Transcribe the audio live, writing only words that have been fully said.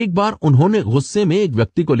एक बार उन्होंने गुस्से में एक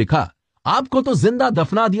व्यक्ति को लिखा, आपको तो जिंदा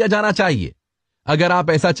दफना दिया जाना चाहिए। अगर आप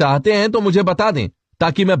ऐसा चाहते हैं तो मुझे बता दें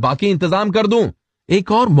ताकि मैं बाकी इंतजाम कर दूं।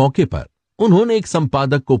 एक और मौके पर उन्होंने एक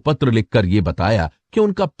संपादक को पत्र लिखकर यह बताया कि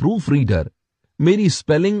उनका प्रूफ रीडर मेरी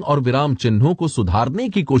स्पेलिंग और विराम चिन्हों को सुधारने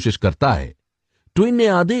की कोशिश करता है। ट्विन ने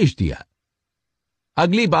आदेश दिया,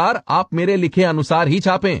 अगली बार आप मेरे लिखे अनुसार ही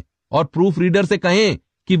छापें और प्रूफ रीडर से कहें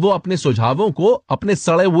कि वो अपने सुझावों को अपने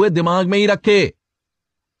सड़े हुए दिमाग में ही रखे।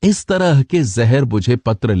 इस तरह के जहर बुझे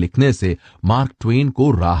पत्र लिखने से मार्क ट्वेन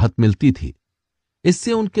को राहत मिलती थी।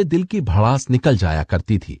 इससे उनके दिल की भड़ास निकल जाया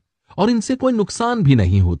करती थी और इनसे कोई नुकसान भी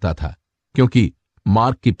नहीं होता था, क्योंकि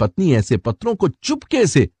मार्क की पत्नी ऐसे पत्रों को चुपके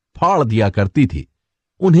से फाड़ दिया करती थी।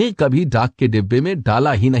 उन्हें कभी डाक के डिब्बे में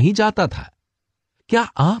डाला ही नहीं जाता था। क्या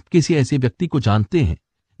आप किसी ऐसे व्यक्ति को जानते हैं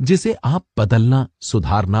जिसे आप बदलना,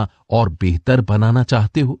 सुधारना और बेहतर बनाना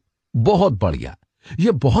चाहते हो? बहुत बढ़िया,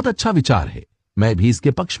 यह बहुत अच्छा विचार है। मैं भी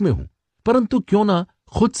इसके पक्ष में हूं, परंतु क्यों ना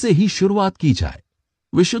खुद से ही शुरुआत की जाए।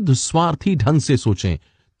 विशुद्ध स्वार्थी ढंग से सोचें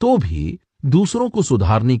तो भी दूसरों को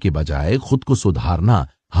सुधारने के बजाय खुद को सुधारना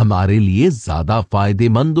हमारे लिए ज्यादा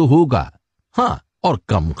फायदेमंद होगा। हां, और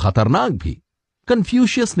कम खतरनाक भी।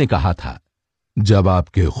 कन्फ्यूशियस ने कहा था, जब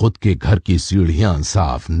आपके खुद के घर की सीढ़ियां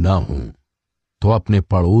साफ न हों तो अपने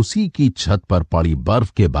पड़ोसी की छत पर पड़ी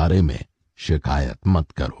बर्फ के बारे में शिकायत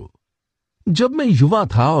मत करो। जब मैं युवा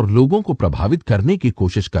था और लोगों को प्रभावित करने की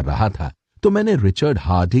कोशिश कर रहा था तो मैंने रिचर्ड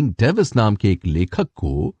हार्डिंग डेविस नाम के एक लेखक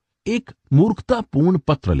को एक मूर्खतापूर्ण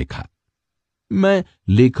पत्र लिखा। मैं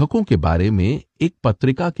लेखकों के बारे में एक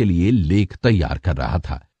पत्रिका के लिए लेख तैयार कर रहा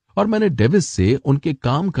था और मैंने डेविस से उनके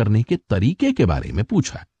काम करने के तरीके के बारे में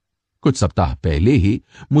पूछा। कुछ सप्ताह पहले ही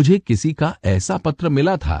मुझे किसी का ऐसा पत्र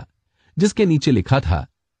मिला था जिसके नीचे लिखा था,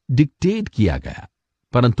 डिक्टेट किया गया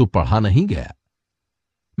परंतु पढ़ा नहीं गया।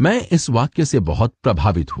 मैं इस वाक्य से बहुत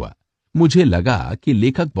प्रभावित हुआ। मुझे लगा कि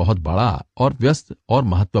लेखक बहुत बड़ा और व्यस्त और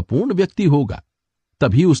महत्वपूर्ण व्यक्ति होगा,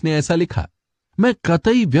 तभी उसने ऐसा लिखा। मैं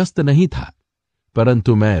कतई व्यस्त नहीं था,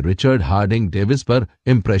 परंतु मैं रिचर्ड हार्डिंग डेविस पर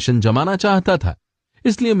इंप्रेशन जमाना चाहता था।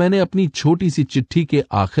 इसलिए मैंने अपनी छोटी सी चिट्ठी के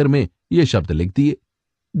आखिर में ये शब्द लिख दिए,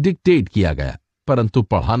 डिक्टेट किया गया परंतु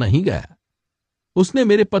पढ़ा नहीं गया। उसने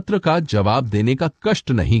मेरे पत्र का जवाब देने का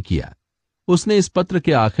कष्ट नहीं किया। उसने इस पत्र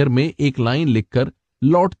के आखिर में एक लाइन लिखकर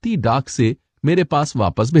लौटती डाक से मेरे पास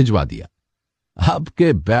वापस भिजवा दिया,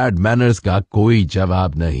 आपके बैड मैनर्स का कोई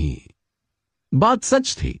जवाब नहीं। बात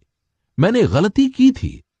सच थी, मैंने गलती की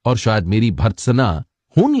थी और शायद मेरी भर्त्सना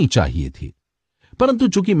होनी चाहिए थी, परंतु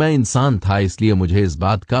चूंकि मैं इंसान था इसलिए मुझे इस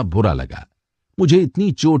बात का बुरा लगा। मुझे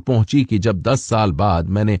इतनी चोट पहुंची कि जब 10 साल बाद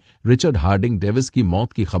मैंने रिचर्ड हार्डिंग डेविस की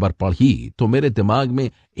मौत की खबर पढ़ी तो मेरे दिमाग में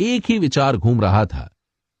एक ही विचार घूम रहा था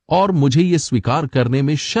और मुझे यह स्वीकार करने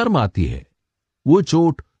में शर्म आती है, वो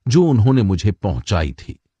चोट जो उन्होंने मुझे पहुंचाई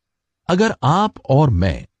थी। अगर आप और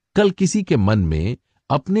मैं कल किसी के मन में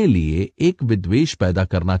अपने लिए एक विद्वेष पैदा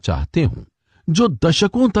करना चाहते हूं जो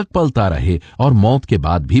दशकों तक पलता रहे और मौत के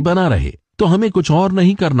बाद भी बना रहे, तो हमें कुछ और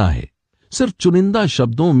नहीं करना है, सिर्फ चुनिंदा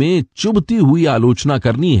शब्दों में चुभती हुई आलोचना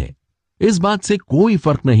करनी है। इस बात से कोई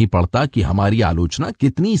फर्क नहीं पड़ता कि हमारी आलोचना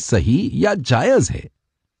कितनी सही या जायज है।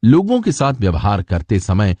 लोगों के साथ व्यवहार करते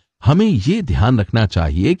समय हमें यह ध्यान रखना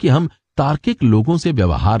चाहिए कि हम तार्किक लोगों से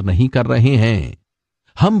व्यवहार नहीं कर रहे हैं,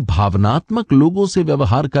 हम भावनात्मक लोगों से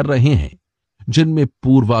व्यवहार कर रहे हैं, जिनमें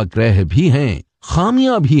पूर्वाग्रह भी हैं,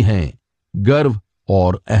 खामियां भी हैं, गर्व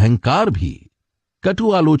और अहंकार भी।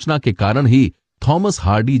 कटु आलोचना के कारण ही थॉमस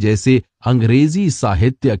हार्डी जैसे अंग्रेजी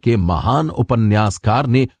साहित्य के महान उपन्यासकार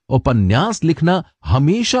ने उपन्यास लिखना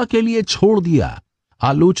हमेशा के लिए छोड़ दिया।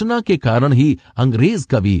 आलोचना के कारण ही अंग्रेज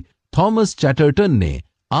कवि थॉमस चैटरटन ने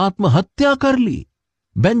आत्महत्या कर ली।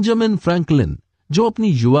 बेंजामिन फ्रैंकलिन, जो अपनी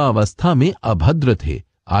युवा अवस्था में अभद्र थे,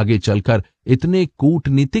 आगे चलकर इतने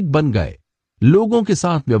कूटनीतिक बन गए, लोगों के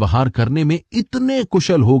साथ व्यवहार करने में इतने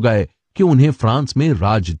कुशल हो गए कि उन्हें फ्रांस में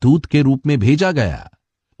राजदूत के रूप में भेजा गया।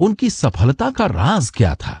 उनकी सफलता का राज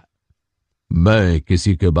क्या था? मैं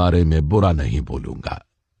किसी के बारे में बुरा नहीं बोलूंगा,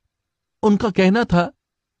 उनका कहना था,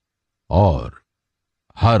 और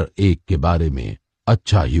हर एक के बारे में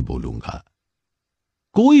अच्छा ही बोलूंगा।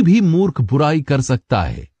 कोई भी मूर्ख बुराई कर सकता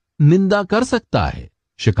है, निंदा कर सकता है,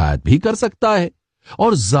 शिकायत भी कर सकता है,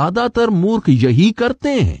 और ज्यादातर मूर्ख यही करते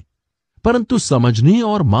हैं। परंतु समझने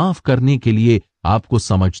और माफ करने के लिए आपको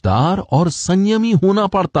समझदार और संयमी होना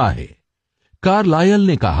पड़ता है। कार्लायल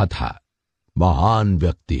ने कहा था, महान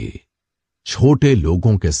व्यक्ति छोटे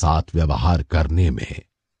लोगों के साथ व्यवहार करने में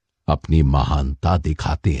अपनी महानता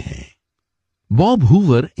दिखाते हैं। बॉब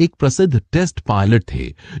हूवर एक प्रसिद्ध टेस्ट पायलट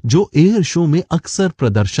थे जो एयर शो में अक्सर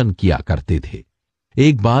प्रदर्शन किया करते थे।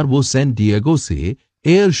 एक बार वो सैन डिएगो से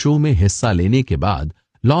एयर शो में हिस्सा लेने के बाद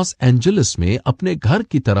लॉस एंजलिस में अपने घर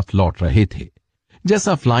की तरफ लौट रहे थे।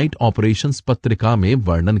 जैसा फ्लाइट ऑपरेशंस पत्रिका में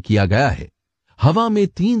वर्णन किया गया है, हवा में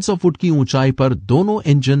 300 फुट की ऊंचाई पर दोनों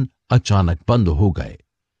इंजन अचानक बंद हो गए।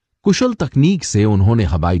 कुशल तकनीक से उन्होंने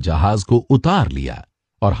हवाई जहाज को उतार लिया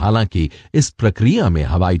और हालांकि इस प्रक्रिया में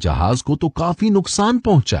हवाई जहाज को तो काफी नुकसान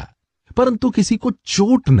पहुंचा, परंतु किसी को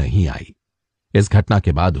चोट नहीं आई। इस घटना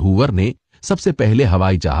के बाद हूवर ने सबसे पहले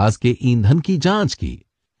हवाई जहाज के ईंधन की जांच की।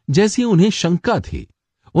 जैसी उन्हें शंका थी,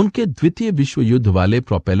 उनके द्वितीय विश्व युद्ध वाले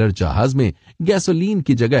प्रोपेलर जहाज में गैसोलीन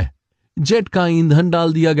की जगह जेट का ईंधन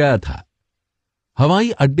डाल दिया गया था। हवाई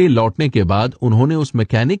अड्डे लौटने के बाद उन्होंने उस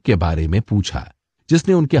मैकेनिक के बारे में पूछा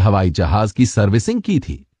जिसने उनके हवाई जहाज की सर्विसिंग की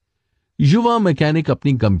थी। युवा मैकेनिक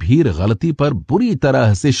अपनी गंभीर गलती पर बुरी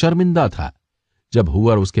तरह से शर्मिंदा था। जब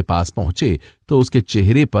हूवर उसके पास पहुंचे तो उसके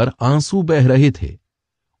चेहरे पर आंसू बह रहे थे।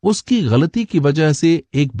 उसकी गलती की वजह से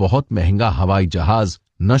एक बहुत महंगा हवाई जहाज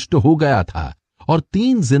नष्ट हो गया था और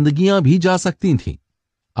 3 जिंदगियां भी जा सकती थीं।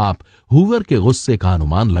 आप हूवर के गुस्से का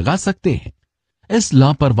अनुमान लगा सकते हैं। इस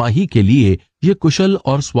लापरवाही के लिए यह कुशल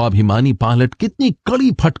और स्वाभिमानी पायलट कितनी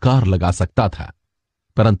कड़ी फटकार लगा सकता था,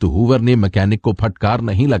 परंतु हूवर ने मैकेनिक को फटकार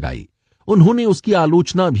नहीं लगाई। उन्होंने उसकी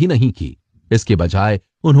आलोचना भी नहीं की। इसके बजाय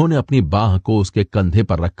उन्होंने अपनी बाह को उसके कंधे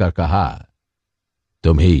पर रखकर कहा,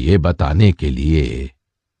 तुम्हें यह बताने के लिए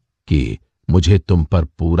कि मुझे तुम पर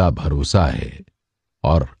पूरा भरोसा है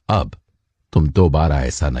और अब तुम दोबारा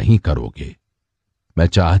ऐसा नहीं करोगे। मैं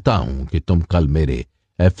चाहता हूं कि तुम कल मेरे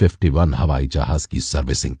F-51 हवाई जहाज की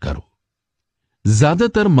सर्विसिंग करो।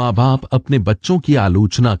 ज्यादातर मां बाप अपने बच्चों की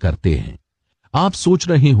आलोचना करते हैं। आप सोच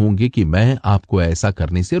रहे होंगे कि मैं आपको ऐसा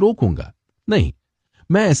करने से रोकूंगा। नहीं,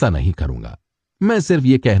 मैं ऐसा नहीं करूंगा। मैं सिर्फ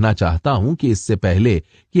यह कहना चाहता हूं कि इससे पहले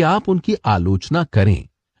कि आप उनकी आलोचना करें,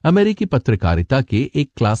 अमेरिकी पत्रकारिता के एक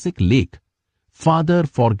क्लासिक लेख फादर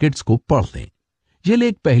फॉरगेट्स को पढ़ लें। यह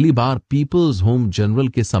लेख पहली बार पीपल्स होम जनरल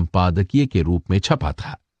के संपादकीय के रूप में छपा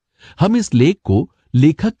था। हम इस लेख को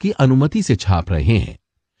लेखक की अनुमति से छाप रहे हैं।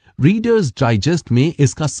 रीडर्स डाइजेस्ट में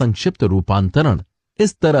इसका संक्षिप्त रूपांतरण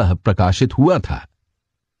इस तरह प्रकाशित हुआ था।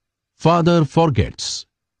 फादर फॉरगेट्स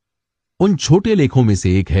उन छोटे लेखों में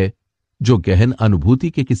से एक है जो गहन अनुभूति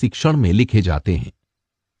के किसी क्षण में लिखे जाते हैं,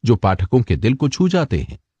 जो पाठकों के दिल को छू जाते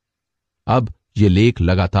हैं। अब यह लेख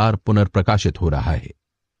लगातार पुनर्प्रकाशित हो रहा है।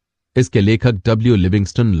 इसके लेखक W.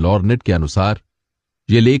 लिविंगस्टन लॉर्नेट के अनुसार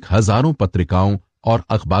यह लेख हजारों पत्रिकाओं और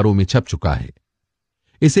अखबारों में छप चुका है।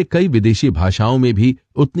 इसे कई विदेशी भाषाओं में भी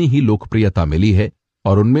उतनी ही लोकप्रियता मिली है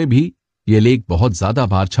और उनमें भी यह लेख बहुत ज्यादा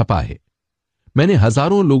बार छपा है। मैंने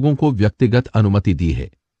हजारों लोगों को व्यक्तिगत अनुमति दी है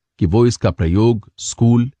कि वो इसका प्रयोग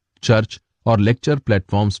स्कूल, चर्च और लेक्चर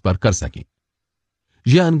प्लेटफॉर्म्स पर कर सकें।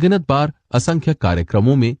 यह अनगिनत बार असंख्य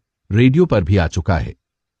कार्यक्रमों में, रेडियो पर भी आ चुका है।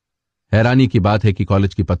 हैरानी की बात है कि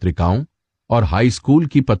कॉलेज की पत्रिकाओं और हाई स्कूल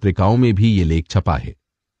की पत्रिकाओं में भी यह लेख छपा है।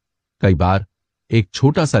 कई बार एक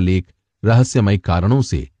छोटा सा लेख रहस्यमय कारणों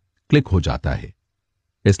से क्लिक हो जाता है।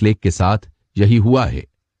 इस लेख के साथ यही हुआ है।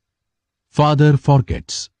 Father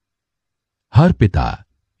forgets. हर पिता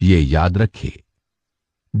ये याद रखे।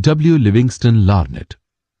 W. Livingston Larned.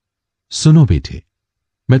 सुनो बेटे,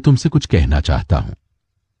 मैं तुमसे कुछ कहना चाहता हूं।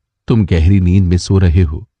 तुम गहरी नींद में सो रहे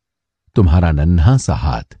हो। तुम्हारा नन्हा सा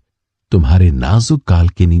हाथ तुम्हारे नाजुक गाल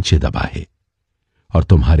के नीचे दबा है और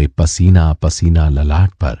तुम्हारे पसीना पसीना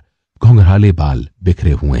ललाट पर घुंघराले बाल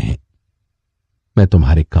बिखरे हुए हैं। मैं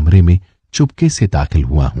तुम्हारे कमरे में चुपके से दाखिल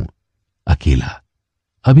हुआ हूं, अकेला।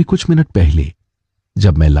 अभी कुछ मिनट पहले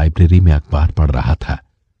जब मैं लाइब्रेरी में अखबार पढ़ रहा था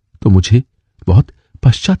तो मुझे बहुत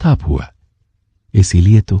पश्चाताप हुआ।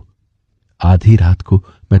 इसीलिए तो आधी रात को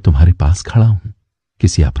मैं तुम्हारे पास खड़ा हूं,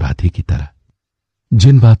 किसी अपराधी की तरह।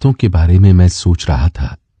 जिन बातों के बारे में मैं सोच रहा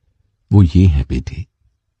था वो ये है बेटी,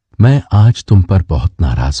 मैं आज तुम पर बहुत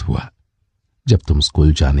नाराज हुआ। जब तुम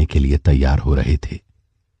स्कूल जाने के लिए तैयार हो रहे थे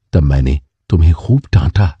तब मैंने तुम्हें खूब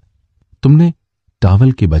डांटा। तुमने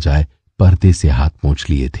टॉवल के बजाय पर्दे से हाथ पोंछ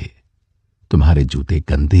लिए थे। तुम्हारे जूते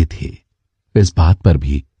गंदे थे। इस बात पर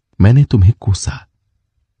भी मैंने तुम्हें कोसा।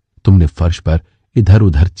 तुमने फर्श पर इधर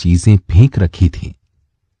उधर चीजें फेंक रखी थीं।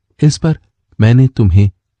 इस पर मैंने तुम्हें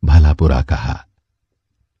भला बुरा कहा।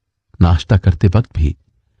 नाश्ता करते वक्त भी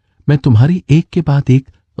मैं तुम्हारी एक के बाद एक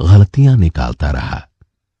गलतियां निकालता रहा।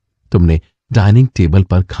 तुमने डाइनिंग टेबल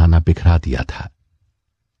पर खाना बिखरा दिया था।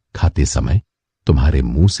 खाते समय तुम्हारे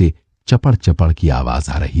मुंह से चपड़ चपड़ की आवाज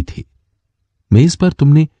आ रही थी। मेज पर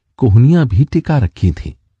तुमने कोहनियां भी टिका रखी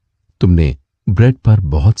थीं। तुमने ब्रेड पर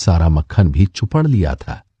बहुत सारा मक्खन भी चुपड़ लिया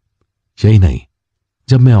था। यही नहीं,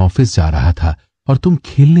 जब मैं ऑफिस जा रहा था और तुम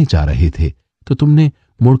खेलने जा रहे थे तो तुमने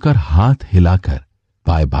मुड़कर हाथ हिलाकर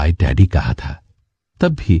बाय बाय डैडी कहा था।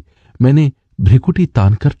 तब भी मैंने भ्रिकुटी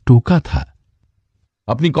तानकर टोका था।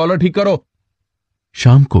 अपनी कॉलर ठीक करो।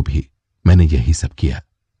 शाम को भी मैंने यही सब किया।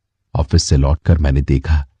 ऑफिस से लौटकर मैंने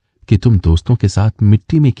देखा कि तुम दोस्तों के साथ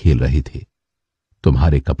मिट्टी में खेल रहे थे।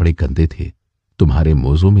 तुम्हारे कपड़े गंदे थे, तुम्हारे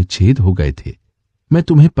मोजों में छेद हो गए थे। मैं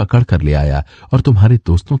तुम्हें पकड़ कर ले आया और तुम्हारे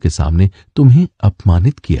दोस्तों के सामने तुम्हें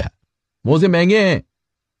अपमानित किया। मोजे महंगे हैं,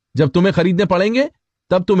 जब तुम्हें खरीदने पड़ेंगे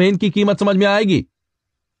तब तुम्हें इनकी कीमत समझ में आएगी।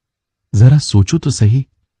 जरा सोचो तो सही,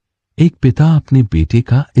 एक पिता अपने बेटे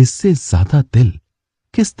का इससे ज्यादा दिल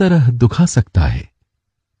किस तरह दुखा सकता है।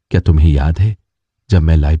 क्या तुम्हें याद है, जब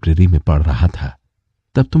मैं लाइब्रेरी में पढ़ रहा था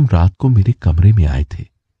तब तुम रात को मेरे कमरे में आए थे,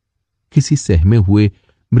 किसी सहमे हुए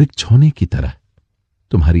मृगछौने की तरह।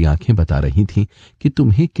 तुम्हारी आंखें बता रही थीं कि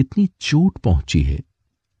तुम्हें कितनी चोट पहुंची है,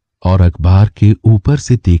 और अखबार के ऊपर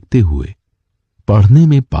से देखते हुए पढ़ने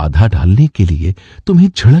में बाधा डालने के लिए तुम्हें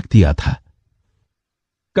झिड़क दिया था।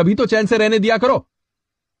 कभी तो चैन से रहने दिया करो,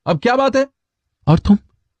 अब क्या बात है? और तुम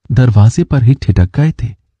दरवाजे पर ही ठिठक गए थे।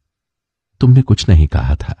 तुमने कुछ नहीं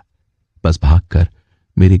कहा था, बस भागकर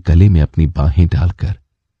मेरे गले में अपनी बाहें डालकर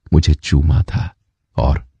मुझे चूमा था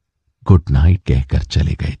और गुड नाइट कहकर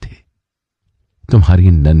चले गए थे। तुम्हारी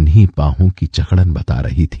नन्ही बाहों की जकड़न बता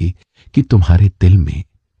रही थी कि तुम्हारे दिल में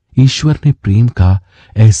ईश्वर ने प्रेम का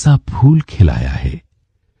ऐसा फूल खिलाया है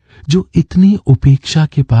जो इतनी उपेक्षा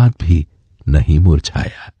के बाद भी नहीं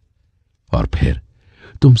मुरझाया। और फिर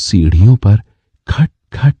तुम सीढ़ियों पर खट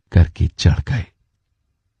खट करके चढ़ गए।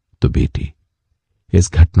 तो बेटी,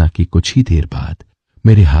 इस घटना की कुछ ही देर बाद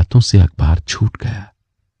मेरे हाथों से अखबार छूट गया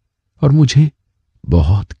और मुझे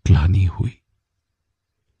बहुत ग्लानि हुई।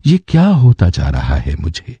 ये क्या होता जा रहा है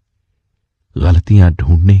मुझे? गलतियां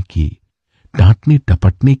ढूंढने की, डांटने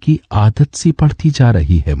टपटने की आदत सी पड़ती जा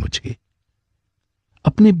रही है मुझे।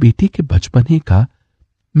 अपने बेटे के बचपने का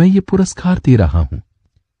मैं ये पुरस्कार दे रहा हूं।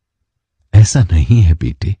 ऐसा नहीं है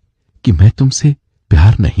बेटे कि मैं तुमसे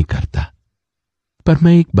प्यार नहीं करता, पर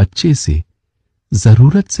मैं एक बच्चे से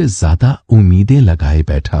जरूरत से ज्यादा उम्मीदें लगाए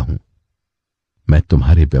बैठा हूं। मैं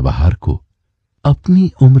तुम्हारे व्यवहार को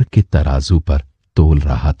अपनी उम्र के तराजू पर तोल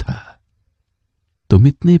रहा था। तुम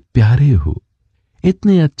इतने प्यारे हो,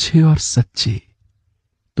 इतने अच्छे और सच्चे।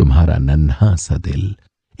 तुम्हारा नन्हा सा दिल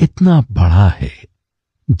इतना बड़ा है,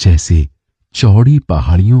 जैसे चौड़ी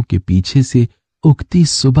पहाड़ियों के पीछे से उगती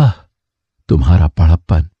सुबह। तुम्हारा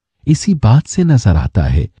बड़प्पन इसी बात से नजर आता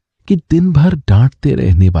है कि दिन भर डांटते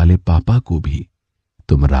रहने वाले पापा को भी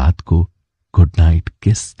तुम रात को गुड नाइट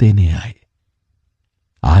किस देने आए।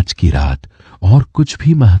 आज की रात और कुछ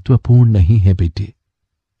भी महत्वपूर्ण नहीं है बेटे।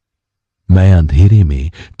 मैं अंधेरे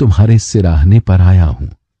में तुम्हारे सिराहने पर आया हूं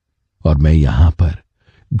और मैं यहां पर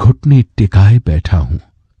घुटने टिकाए बैठा हूं,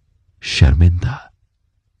 शर्मिंदा।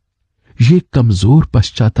 ये कमजोर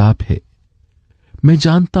पश्चाताप है। मैं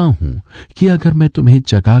जानता हूं कि अगर मैं तुम्हें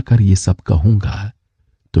जगाकर ये सब कहूंगा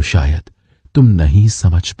तो शायद तुम नहीं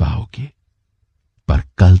समझ पाओगे, पर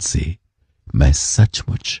कल से मैं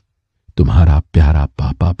सचमुच तुम्हारा प्यारा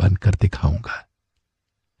पापा बनकर दिखाऊंगा।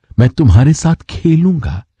 मैं तुम्हारे साथ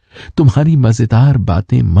खेलूंगा, तुम्हारी मजेदार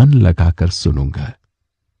बातें मन लगाकर सुनूंगा,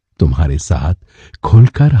 तुम्हारे साथ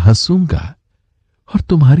खुलकर हंसूंगा और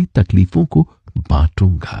तुम्हारी तकलीफों को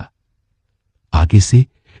बांटूंगा। आगे से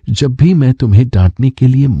जब भी मैं तुम्हें डांटने के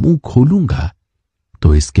लिए मुंह खोलूंगा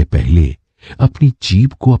तो इसके पहले अपनी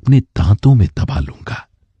जीभ को अपने दांतों में दबा लूंगा।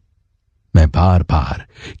 मैं बार बार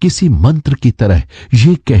किसी मंत्र की तरह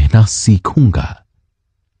यह कहना सीखूंगा,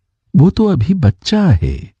 वो तो अभी बच्चा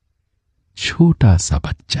है, छोटा सा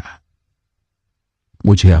बच्चा।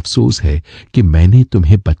 मुझे अफसोस है कि मैंने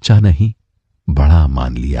तुम्हें बच्चा नहीं, बड़ा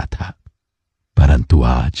मान लिया था। परंतु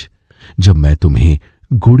आज जब मैं तुम्हें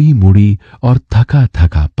गुड़ी मुड़ी और थका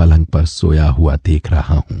थका पलंग पर सोया हुआ देख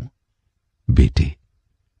रहा हूं बेटे,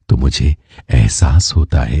 तो मुझे एहसास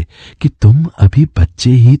होता है कि तुम अभी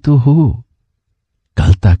बच्चे ही तो हो।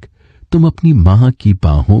 कल तक तुम अपनी मां की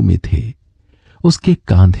बाहों में थे, उसके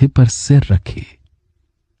कांधे पर सिर रखे।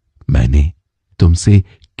 मैंने तुमसे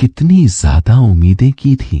कितनी ज्यादा उम्मीदें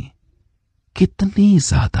की थी, कितनी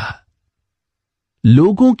ज्यादा।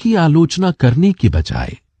 लोगों की आलोचना करने के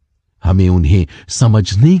बजाय हमें उन्हें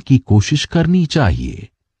समझने की कोशिश करनी चाहिए।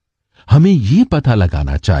 हमें यह पता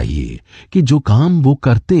लगाना चाहिए कि जो काम वो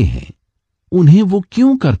करते हैं उन्हें वो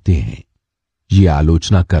क्यों करते हैं। ये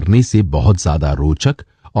आलोचना करने से बहुत ज्यादा रोचक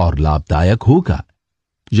और लाभदायक होगा।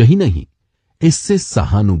 यही नहीं, इससे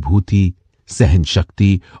सहानुभूति,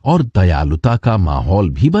 सहनशक्ति और दयालुता का माहौल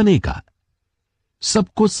भी बनेगा।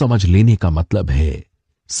 सबको समझ लेने का मतलब है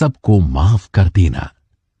सबको माफ कर देना।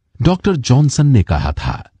 डॉक्टर जॉनसन ने कहा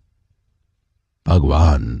था,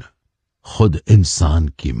 भगवान खुद इंसान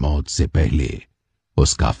की मौत से पहले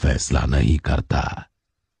उसका फैसला नहीं करता।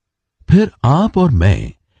 फिर आप और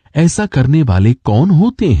मैं ऐसा करने वाले कौन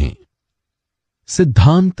होते हैं?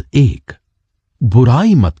 सिद्धांत 1,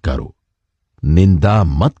 बुराई मत करो, निंदा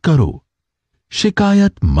मत करो,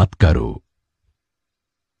 शिकायत मत करो।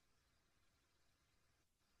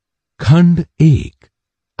 खंड 1,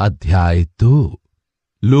 अध्याय 2,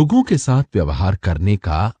 लोगों के साथ व्यवहार करने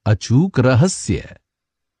का अचूक रहस्य।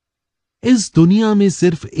 इस दुनिया में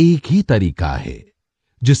सिर्फ एक ही तरीका है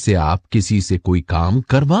जिससे आप किसी से कोई काम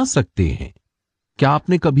करवा सकते हैं। क्या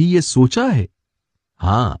आपने कभी यह सोचा है?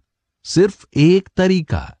 हां, सिर्फ एक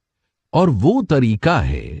तरीका, और वो तरीका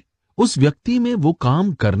है उस व्यक्ति में वो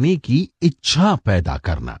काम करने की इच्छा पैदा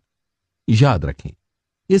करना। याद रखें,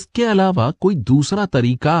 इसके अलावा कोई दूसरा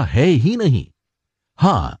तरीका है ही नहीं।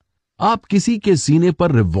 हां, आप किसी के सीने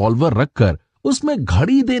पर रिवॉल्वर रखकर उसमें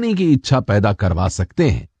घड़ी देने की इच्छा पैदा करवा सकते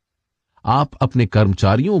हैं। आप अपने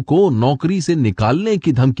कर्मचारियों को नौकरी से निकालने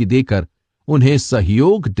की धमकी देकर उन्हें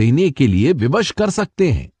सहयोग देने के लिए विवश कर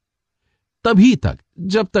सकते हैं, तभी तक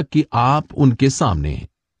जब तक कि आप उनके सामने हैं।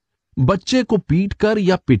 बच्चे को पीटकर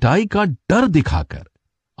या पिटाई का डर दिखाकर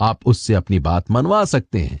आप उससे अपनी बात मनवा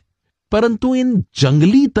सकते हैं, परंतु इन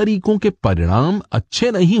जंगली तरीकों के परिणाम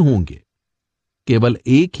अच्छे नहीं होंगे। केवल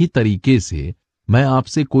एक ही तरीके से मैं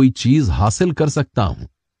आपसे कोई चीज हासिल कर सकता हूं,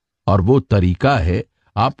 और वो तरीका है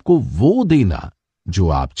आपको वो देना जो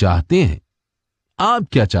आप चाहते हैं। आप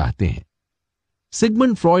क्या चाहते हैं?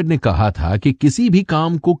 सिगमंड फ्रॉइड ने कहा था कि किसी भी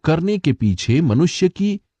काम को करने के पीछे मनुष्य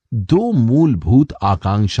की दो मूलभूत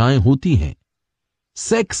आकांक्षाएं होती हैं,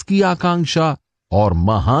 सेक्स की आकांक्षा और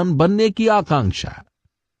महान बनने की आकांक्षा।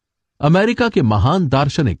 अमेरिका के महान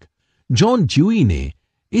दार्शनिक जॉन ड्यूई ने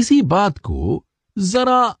इसी बात को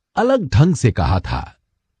जरा अलग ढंग से कहा था।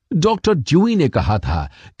 डॉक्टर ड्यूई ने कहा था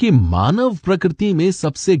कि मानव प्रकृति में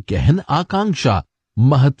सबसे गहन आकांक्षा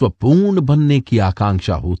महत्वपूर्ण बनने की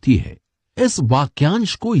आकांक्षा होती है। इस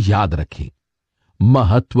वाक्यांश को याद रखें,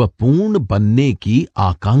 महत्वपूर्ण बनने की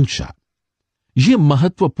आकांक्षा। यह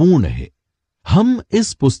महत्वपूर्ण है। हम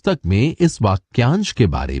इस पुस्तक में इस वाक्यांश के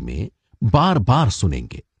बारे में बार बार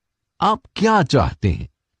सुनेंगे। आप क्या चाहते हैं?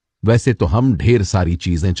 वैसे तो हम ढेर सारी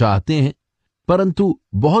चीजें चाहते हैं, परंतु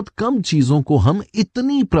बहुत कम चीजों को हम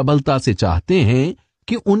इतनी प्रबलता से चाहते हैं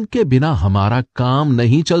कि उनके बिना हमारा काम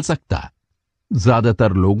नहीं चल सकता।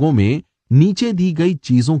 ज्यादातर लोगों में नीचे दी गई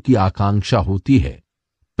चीजों की आकांक्षा होती है।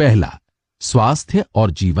 पहला, स्वास्थ्य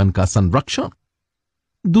और जीवन का संरक्षण।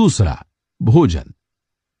 दूसरा, भोजन।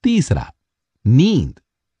 तीसरा, नींद।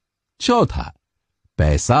 चौथा,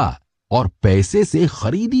 पैसा और पैसे से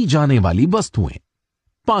खरीदी जाने वाली वस्तुएं।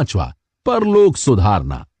 पांचवा, परलोक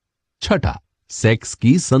सुधारना। छठा, सेक्स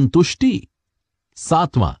की संतुष्टि।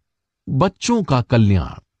 सातवां, बच्चों का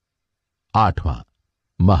कल्याण। आठवां,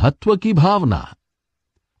 महत्व की भावना।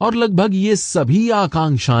 और लगभग ये सभी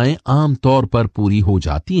आकांक्षाएं आमतौर पर पूरी हो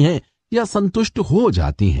जाती हैं या संतुष्ट हो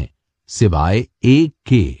जाती हैं, सिवाय एक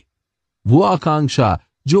के, वो आकांक्षा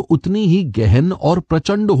जो उतनी ही गहन और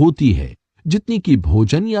प्रचंड होती है जितनी कि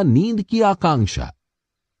भोजन या नींद की आकांक्षा।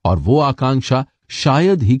 और वो आकांक्षा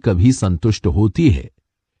शायद ही कभी संतुष्ट होती है।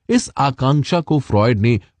 इस आकांक्षा को फ्रॉइड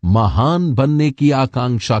ने महान बनने की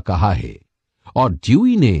आकांक्षा कहा है और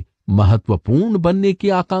ड्यूई ने महत्वपूर्ण बनने की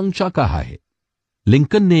आकांक्षा कहा है।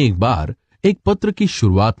 लिंकन ने एक बार एक पत्र की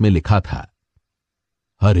शुरुआत में लिखा था,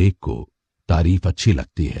 हर एक को तारीफ अच्छी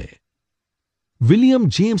लगती है। विलियम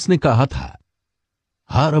जेम्स ने कहा था,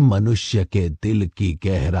 हर मनुष्य के दिल की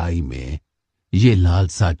गहराई में ये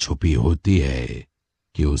लालसा छुपी होती है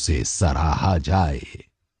कि उसे सराहा जाए।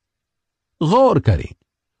 गौर करें,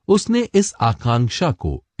 उसने इस आकांक्षा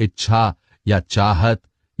को इच्छा या चाहत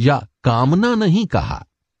या कामना नहीं कहा।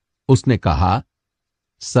 उसने कहा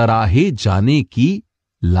सराहे जाने की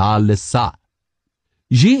लालसा।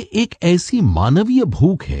 ये एक ऐसी मानवीय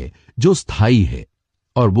भूख है जो स्थायी है,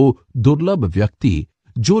 और वो दुर्लभ व्यक्ति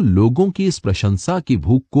जो लोगों की इस प्रशंसा की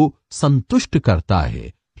भूख को संतुष्ट करता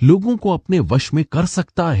है, लोगों को अपने वश में कर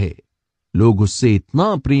सकता है। लोग उससे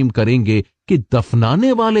इतना प्रेम करेंगे कि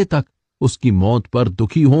दफनाने वाले तक उसकी मौत पर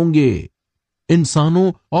दुखी होंगे।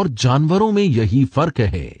 इंसानों और जानवरों में यही फर्क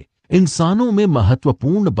है। इंसानों में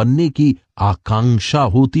महत्वपूर्ण बनने की आकांक्षा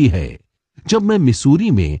होती है। जब मैं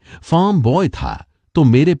मिसूरी में फार्म बॉय था तो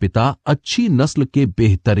मेरे पिता अच्छी नस्ल के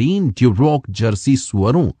बेहतरीन ड्यूरॉक जर्सी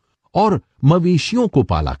सुअरों और मवेशियों को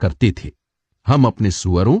पाला करते थे। हम अपने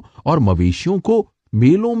सुअरों और मवेशियों को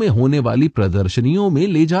मेलों में होने वाली प्रदर्शनियों में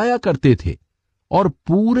ले जाया करते थे और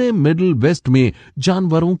पूरे मिडिल वेस्ट में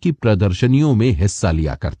जानवरों की प्रदर्शनियों में हिस्सा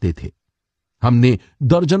लिया करते थे। हमने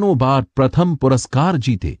दर्जनों बार प्रथम पुरस्कार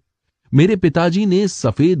जीते। मेरे पिताजी ने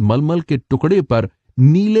सफेद मलमल के टुकड़े पर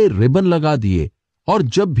नीले रिबन लगा दिए और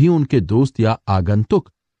जब भी उनके दोस्त या आगंतुक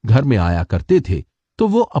घर में आया करते थे तो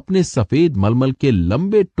वो अपने सफेद मलमल के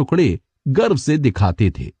लंबे टुकड़े गर्व से दिखाते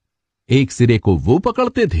थे। एक सिरे को वो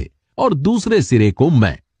पकड़ते थे और दूसरे सिरे को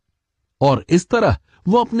मैं, और इस तरह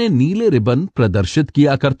वो अपने नीले रिबन प्रदर्शित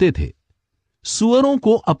किया करते थे। सुअरों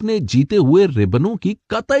को अपने जीते हुए रिबनों की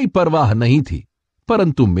कतई परवाह नहीं थी,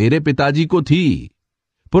 परंतु मेरे पिताजी को थी।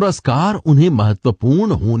 पुरस्कार उन्हें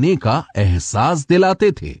महत्वपूर्ण होने का एहसास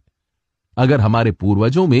दिलाते थे। अगर हमारे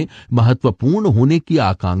पूर्वजों में महत्वपूर्ण होने की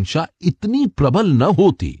आकांक्षा इतनी प्रबल न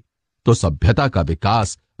होती तो सभ्यता का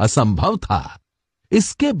विकास असंभव था।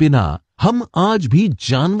 इसके बिना हम आज भी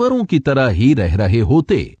जानवरों की तरह ही रह रहे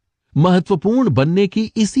होते। महत्वपूर्ण बनने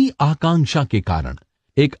की इसी आकांक्षा के कारण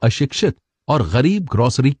एक अशिक्षित और गरीब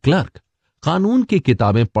ग्रोसरी क्लर्क कानून की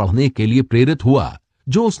किताबें पढ़ने के लिए प्रेरित हुआ,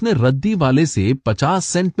 जो उसने रद्दी वाले से 50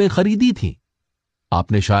 सेंट में खरीदी थी।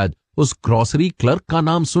 आपने शायद उस ग्रोसरी क्लर्क का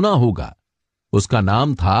नाम सुना होगा। उसका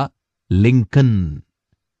नाम था लिंकन।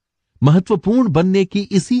 महत्वपूर्ण बनने की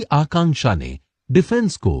इसी आकांक्षा ने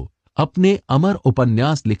डिफेंस को अपने अमर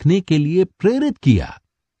उपन्यास लिखने के लिए प्रेरित किया।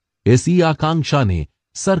 इसी आकांक्षा ने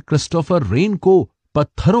सर क्रिस्टोफर रेन को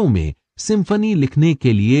पत्थरों में सिम्फनी लिखने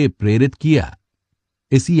के लिए प्रेरित किया।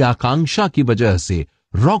 इसी आकांक्षा की वजह से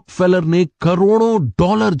रॉकफेलर ने करोड़ों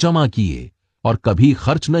डॉलर जमा किए और कभी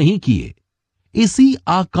खर्च नहीं किए। इसी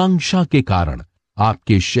आकांक्षा के कारण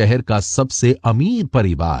आपके शहर का सबसे अमीर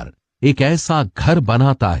परिवार एक ऐसा घर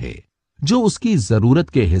बनाता है जो उसकी जरूरत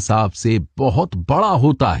के हिसाब से बहुत बड़ा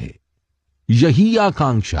होता है। यही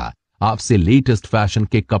आकांक्षा आपसे लेटेस्ट फैशन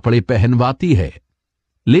के कपड़े पहनवाती है,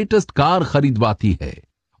 लेटेस्ट कार खरीदवाती है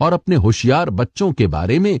और अपने होशियार बच्चों के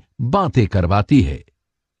बारे में बातें करवाती है।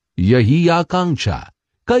 यही आकांक्षा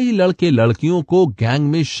कई लड़के लड़कियों को गैंग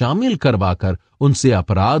में शामिल करवाकर उनसे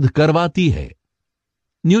अपराध करवाती है।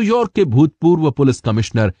 न्यूयॉर्क के भूतपूर्व पुलिस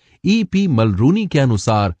कमिश्नर E.P. मलरूनी के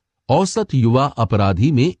अनुसार औसत युवा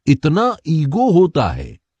अपराधी में इतना ईगो होता है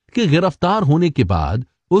कि गिरफ्तार होने के बाद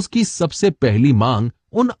उसकी सबसे पहली मांग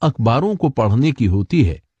उन अखबारों को पढ़ने की होती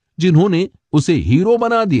है जिन्होंने उसे हीरो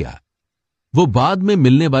बना दिया। वो बाद में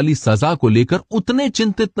मिलने वाली सजा को लेकर उतने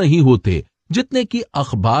चिंतित नहीं होते जितने कि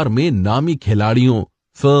अखबार में नामी खिलाड़ियों,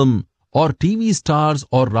 फिल्म और टीवी स्टार्स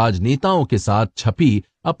और राजनेताओं के साथ छपी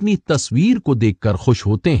अपनी तस्वीर को देखकर खुश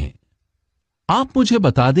होते हैं। आप मुझे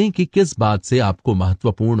बता दें कि किस बात से आपको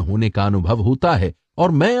महत्वपूर्ण होने का अनुभव होता है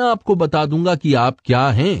और मैं आपको बता दूंगा कि आप क्या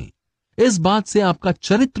हैं। इस बात से आपका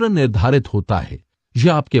चरित्र निर्धारित होता है।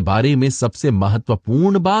 यह आपके बारे में सबसे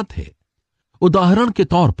महत्वपूर्ण बात है। उदाहरण के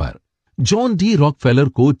तौर पर जॉन डी रॉकफेलर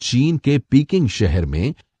को चीन के पीकिंग शहर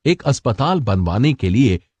में एक अस्पताल बनवाने के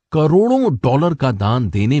लिए करोड़ों डॉलर का दान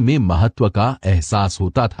देने में महत्व का एहसास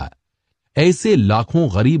होता था। ऐसे लाखों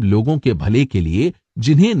गरीब लोगों के भले के लिए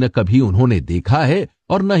जिन्हें न कभी उन्होंने देखा है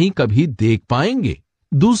और न ही कभी देख पाएंगे।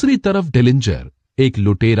 दूसरी तरफ डिलिंजर एक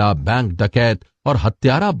लुटेरा, बैंक डकैत और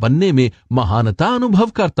हत्यारा बनने में महानता अनुभव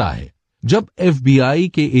करता है। जब FBI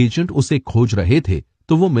के एजेंट उसे खोज रहे थे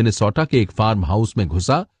तो वो मिनेसोटा के एक फार्म हाउस में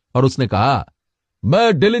घुसा और उसने कहा,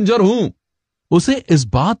 मैं डिलिंजर हूं। उसे इस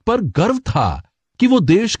बात पर गर्व था कि वो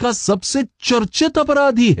देश का सबसे चर्चित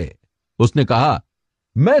अपराधी है। उसने कहा,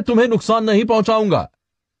 मैं तुम्हें नुकसान नहीं पहुंचाऊंगा,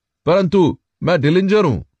 परंतु मैं डिलिंजर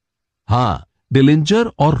हूं। हां,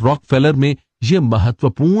 डिलिंजर और रॉकफेलर में यह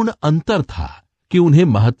महत्वपूर्ण अंतर था कि उन्हें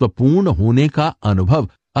महत्वपूर्ण होने का अनुभव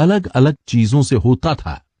अलग अलग चीजों से होता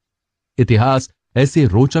था। इतिहास ऐसे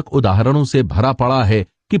रोचक उदाहरणों से भरा पड़ा है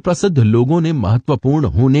कि प्रसिद्ध लोगों ने महत्वपूर्ण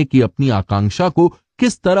होने की अपनी आकांक्षा को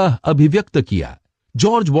किस तरह अभिव्यक्त किया।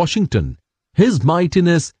 George Washington his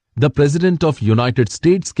mightiness the president of United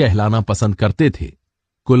States कहलाना पसंद करते थे।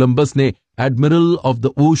 कोलंबस ने admiral of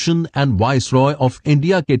the ocean and viceroy of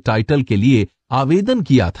India के टाइटल के लिए आवेदन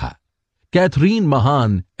किया था। कैथरीन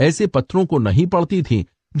महान ऐसे पत्रों को नहीं पढ़ती थीं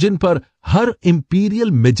जिन पर हर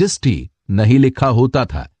इंपीरियल मेजेस्टी नहीं लिखा होता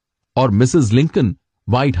था, और मिसेस लिंकन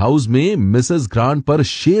व्हाइट हाउस में मिसेस ग्रांट पर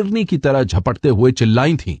शेरनी की तरह झपटते हुए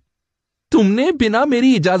चिल्लाई थीं, तुमने बिना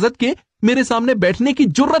मेरी इजाजत के मेरे सामने बैठने की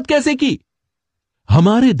जुर्रत कैसे की?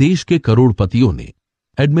 हमारे देश के करोड़पतियों ने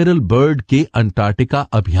एडमिरल बर्ड के अंटार्कटिका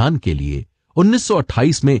अभियान के लिए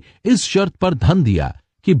 1928 में इस शर्त पर धन दिया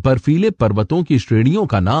कि बर्फीले पर्वतों की श्रेणियों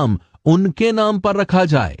का नाम उनके नाम पर रखा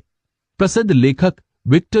जाए। प्रसिद्ध लेखक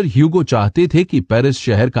विक्टर ह्यूगो चाहते थे कि पेरिस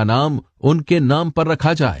शहर का नाम उनके नाम पर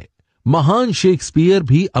रखा जाए। महान शेक्सपियर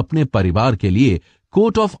भी अपने परिवार के लिए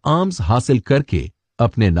कोट ऑफ आर्म्स हासिल करके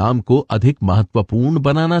अपने नाम को अधिक महत्वपूर्ण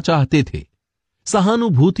बनाना चाहते थे।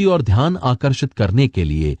 सहानुभूति और ध्यान आकर्षित करने के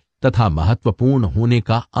लिए तथा महत्वपूर्ण होने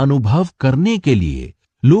का अनुभव करने के लिए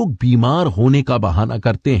लोग बीमार होने का बहाना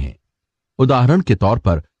करते हैं। उदाहरण के तौर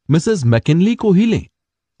पर मिसेस मैकिनली को ही लें।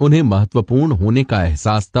 उन्हें महत्वपूर्ण होने का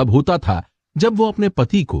एहसास तब होता था जब वो अपने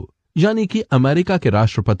पति को, यानी कि अमेरिका के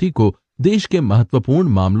राष्ट्रपति को, देश के महत्वपूर्ण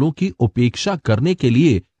मामलों की उपेक्षा करने के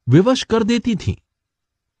लिए विवश कर देती थीं।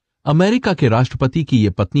 अमेरिका के राष्ट्रपति की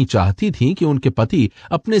यह पत्नी चाहती थी कि उनके पति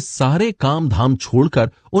अपने सारे काम धाम छोड़कर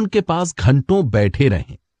उनके पास घंटों बैठे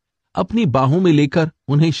रहें, अपनी बाहों में लेकर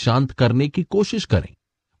उन्हें शांत करने की कोशिश करें।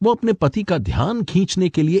 वो अपने पति का ध्यान खींचने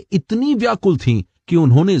के लिए इतनी व्याकुल थीं कि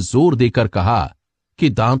उन्होंने जोर देकर कहा कि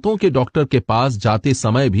दांतों के डॉक्टर के पास जाते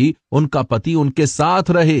समय भी उनका पति उनके साथ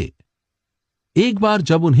रहे। एक बार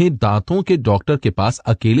जब उन्हें दांतों के डॉक्टर के पास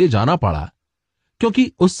अकेले जाना पड़ा,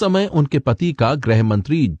 क्योंकि उस समय उनके पति का गृह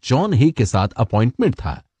मंत्री जॉन हे के साथ अपॉइंटमेंट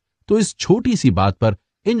था, तो इस छोटी सी बात पर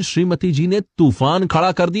इन श्रीमती जी ने तूफान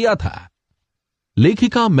खड़ा कर दिया था।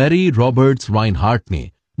 लेखिका मैरी रॉबर्ट्स राइनहार्ट ने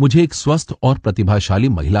मुझे एक स्वस्थ और प्रतिभाशाली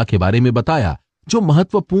महिला के बारे में बताया जो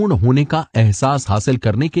महत्वपूर्ण होने का एहसास हासिल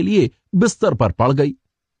करने के लिए बिस्तर पर पड़ गई।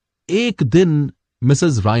 एक दिन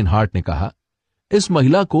मिसेस राइनहार्ट ने कहा, इस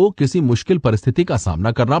महिला को किसी मुश्किल परिस्थिति का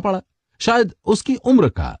सामना करना पड़ा। शायद उसकी उम्र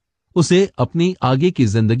का उसे अपनी आगे की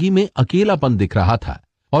जिंदगी में अकेलापन दिख रहा था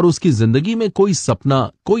और उसकी जिंदगी में कोई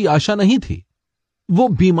सपना, कोई आशा नहीं थी। वो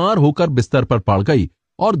बीमार होकर बिस्तर पर पड़ गई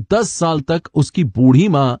और 10 साल तक उसकी बूढ़ी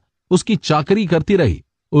मां उसकी चाकरी करती रही,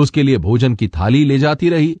 उसके लिए भोजन की थाली ले जाती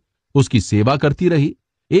रही, उसकी सेवा करती रही।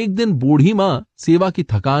 एक दिन बूढ़ी मां सेवा की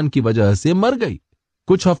थकान की वजह से मर गई।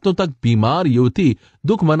 कुछ हफ्तों तक बीमार युवती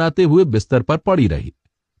दुख मनाते हुए बिस्तर पर पड़ी रही।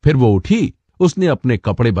 फिर वो उठी, उसने अपने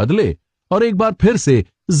कपड़े बदले और एक बार फिर से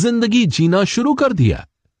जिंदगी जीना शुरू कर दिया।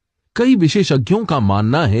 कई विशेषज्ञों का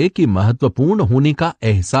मानना है कि महत्वपूर्ण होने का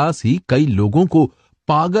एहसास ही कई लोगों को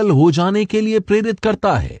पागल हो जाने के लिए प्रेरित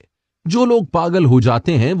करता है। जो लोग पागल हो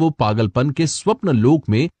जाते हैं वो पागलपन के स्वप्न लोक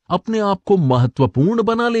में अपने आप को महत्वपूर्ण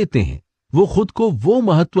बना लेते हैं। वो खुद को वो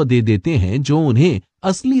महत्व दे देते हैं जो उन्हें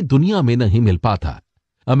असली दुनिया में नहीं मिल पाता।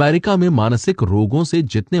 अमेरिका में मानसिक रोगों से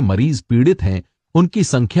जितने मरीज पीड़ित हैं, उनकी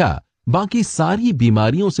संख्या बाकी सारी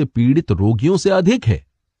बीमारियों से पीड़ित रोगियों से अधिक है।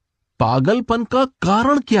 पागलपन का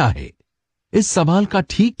कारण क्या है? इस सवाल का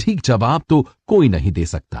ठीक ठीक जवाब तो कोई नहीं दे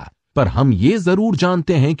सकता, पर हम ये जरूर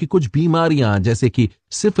जानते हैं कि कुछ बीमारियां जैसे कि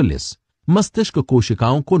सिफिलिस मस्तिष्क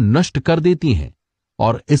कोशिकाओं को नष्ट कर देती हैं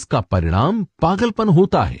और इसका परिणाम पागलपन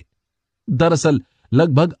होता है। दरअसल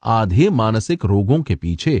लगभग आधे मानसिक रोगों के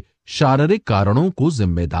पीछे शारीरिक कारणों को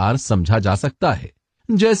जिम्मेदार समझा जा सकता है,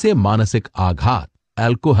 जैसे मानसिक आघात,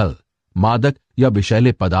 अल्कोहल, मादक या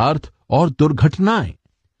विषैले पदार्थ और दुर्घटनाएं।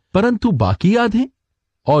 परंतु बाकी आधे,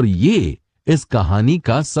 और ये इस कहानी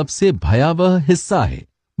का सबसे भयावह हिस्सा है,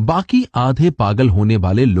 बाकी आधे पागल होने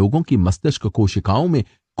वाले लोगों की मस्तिष्क कोशिकाओं में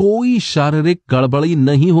कोई शारीरिक गड़बड़ी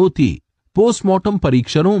नहीं होती। पोस्टमार्टम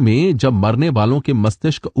परीक्षणों में जब मरने वालों के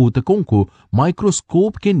मस्तिष्क ऊतकों को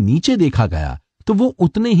माइक्रोस्कोप के नीचे देखा गया तो वो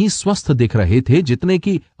उतने ही स्वस्थ दिख रहे थे जितने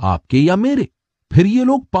कि आपके या मेरे। फिर ये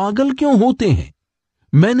लोग पागल क्यों होते हैं?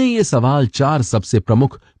 मैंने ये सवाल 4 सबसे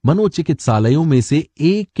प्रमुख मनोचिकित्सालयों में से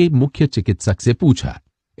एक के मुख्य चिकित्सक से पूछा।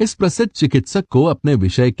 इस प्रसिद्ध चिकित्सक को अपने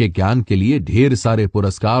विषय के ज्ञान के लिए ढेर सारे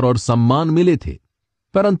पुरस्कार और सम्मान मिले थे,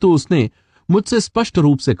 परंतु उसने मुझसे स्पष्ट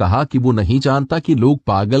रूप से कहा कि वो नहीं जानता कि लोग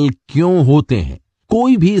पागल क्यों होते हैं।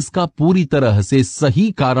 कोई भी इसका पूरी तरह से सही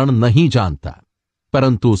कारण नहीं जानता,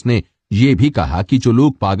 परंतु उसने ये भी कहा कि जो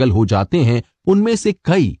लोग पागल हो जाते हैं उनमें से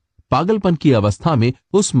कई पागलपन की अवस्था में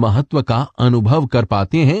उस महत्व का अनुभव कर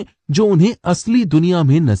पाते हैं जो उन्हें असली दुनिया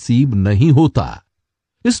में नसीब नहीं होता।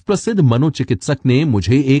 इस प्रसिद्ध मनोचिकित्सक ने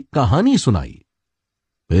मुझे एक कहानी सुनाई।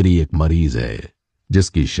 मेरी एक मरीज है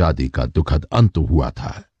जिसकी शादी का दुखद अंत हुआ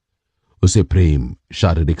था। उसे प्रेम,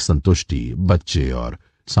 शारीरिक संतुष्टि, बच्चे और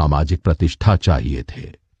सामाजिक प्रतिष्ठा चाहिए थे,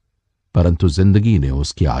 परंतु जिंदगी ने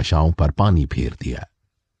उसकी आशाओं पर पानी फेर दिया।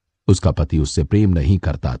 उसका पति उससे प्रेम नहीं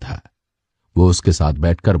करता था, वो उसके साथ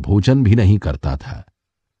बैठकर भोजन भी नहीं करता था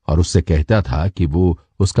और उससे कहता था कि वो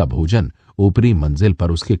उसका भोजन ऊपरी मंजिल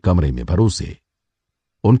पर उसके कमरे में परोसे।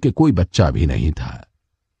 उनके कोई बच्चा भी नहीं था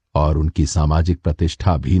और उनकी सामाजिक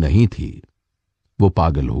प्रतिष्ठा भी नहीं थी। वो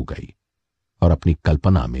पागल हो गई और अपनी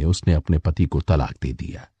कल्पना में उसने अपने पति को तलाक दे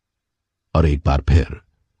दिया और एक बार फिर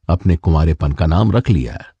अपने कुंवारेपन का नाम रख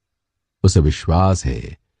लिया। उसे विश्वास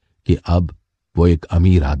है कि अब वो एक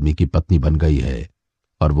अमीर आदमी की पत्नी बन गई है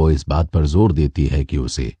और वो इस बात पर जोर देती है कि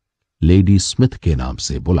उसे लेडी स्मिथ के नाम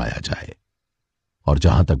से बुलाया जाए। और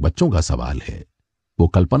जहां तक बच्चों का सवाल है, वो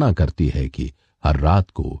कल्पना करती है कि हर रात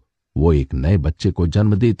को वो एक नए बच्चे को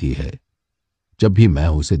जन्म देती है। जब भी मैं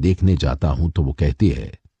उसे देखने जाता हूं तो वो कहती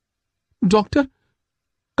है, डॉक्टर,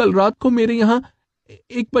 कल रात को मेरे यहां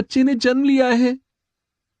एक बच्चे ने जन्म लिया है।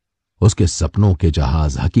 उसके सपनों के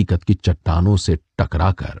जहाज हकीकत की चट्टानों से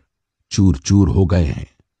टकराकर चूर चूर हो गए हैं,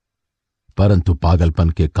 परंतु पागलपन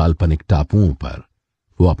के काल्पनिक टापुओं पर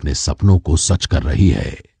वो अपने सपनों को सच कर रही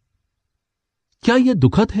है। क्या यह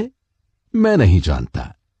दुखद है? मैं नहीं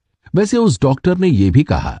जानता। वैसे उस डॉक्टर ने यह भी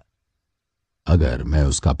कहा अगर मैं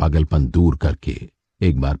उसका पागलपन दूर करके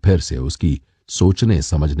एक बार फिर से उसकी सोचने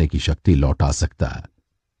समझने की शक्ति लौटा सकता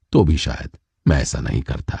तो भी शायद मैं ऐसा नहीं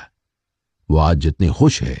करता। वो आज जितनी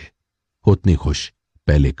खुश है उतनी खुश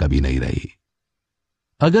पहले कभी नहीं रही।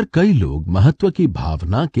 अगर कई लोग महत्व की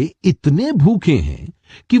भावना के इतने भूखे हैं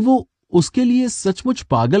कि वो उसके लिए सचमुच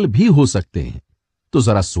पागल भी हो सकते हैं, तो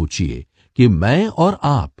जरा सोचिए कि मैं और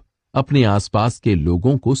आप अपने आसपास के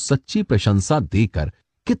लोगों को सच्ची प्रशंसा देकर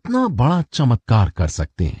कितना बड़ा चमत्कार कर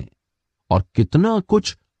सकते हैं और कितना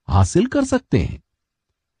कुछ हासिल कर सकते हैं।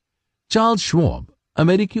 चार्ल्स श्वाब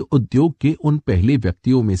अमेरिकी उद्योग के उन पहले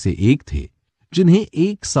व्यक्तियों में से एक थे जिन्हें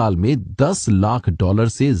एक साल में $10 लाख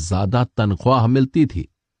से ज्यादा तनख्वाह मिलती थी,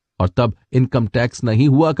 और तब इनकम टैक्स नहीं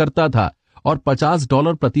हुआ करता था और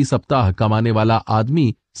 $50 प्रति सप्ताह कमाने वाला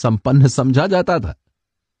आदमी संपन्न समझा जाता था।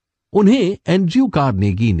 उन्हें एंड्रयू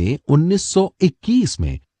कार्नेगी ने 1921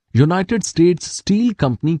 में यूनाइटेड स्टेट्स स्टील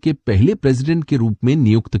कंपनी के पहले प्रेसिडेंट के रूप में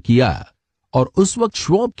नियुक्त किया और उस वक्त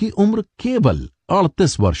श्वाब की उम्र केवल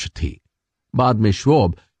 38 वर्ष थी। बाद में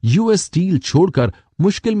श्वाब यूएस स्टील छोड़कर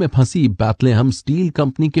मुश्किल में फंसी बैथलेहम स्टील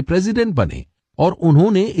कंपनी के प्रेसिडेंट बने और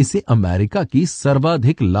उन्होंने इसे अमेरिका की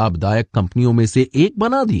सर्वाधिक लाभदायक कंपनियों में से एक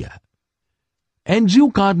बना दिया। एंड्रयू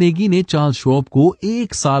कार्नेगी ने चार्ल्स श्वाब को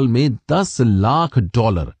एक साल में $10 लाख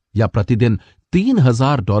या प्रतिदिन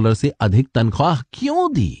 $3,000 से अधिक तनख्वाह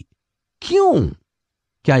क्यों दी? क्यों?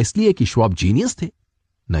 क्या इसलिए कि श्वाब जीनियस थे?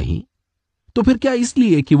 नहीं। तो फिर क्या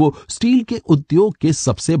इसलिए कि वो स्टील के उद्योग के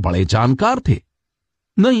सबसे बड़े जानकार थे?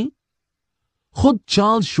 नहीं। खुद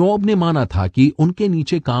चार्ल्स श्वाब ने माना था कि उनके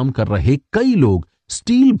नीचे काम कर रहे कई लोग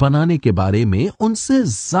स्टील बनाने के बारे में उनसे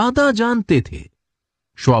ज्यादा जानते थे।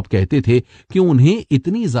 श्वाब कहते थे कि उन्हें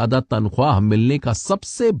इतनी ज्यादा तनख्वाह मिलने का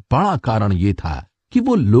सबसे बड़ा कारण यह था कि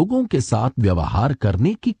वो लोगों के साथ व्यवहार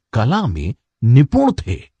करने की कला में निपुण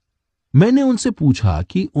थे। मैंने उनसे पूछा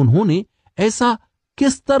कि उन्होंने ऐसा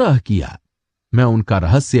किस तरह किया। मैं उनका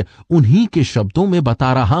रहस्य उन्हीं के शब्दों में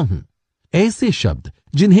बता रहा हूं। ऐसे शब्द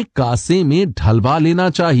जिन्हें कासे में ढलवा लेना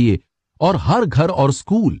चाहिए और हर घर और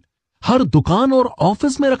स्कूल, हर दुकान और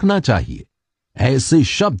ऑफिस में रखना चाहिए। ऐसे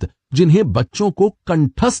शब्द जिन्हें बच्चों को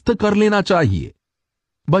कंठस्थ कर लेना चाहिए,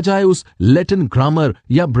 बजाय उस लैटिन ग्रामर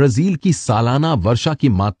या ब्राजील की सालाना वर्षा की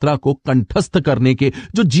मात्रा को कंठस्थ करने के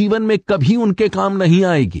जो जीवन में कभी उनके काम नहीं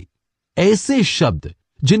आएगी। ऐसे शब्द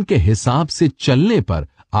जिनके हिसाब से चलने पर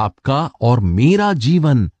आपका और मेरा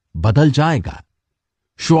जीवन बदल जाएगा।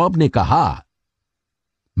 श्वाब ने कहा,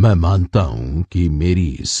 मैं मानता हूं कि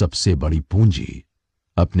मेरी सबसे बड़ी पूंजी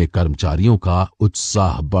अपने कर्मचारियों का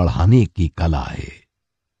उत्साह बढ़ाने की कला है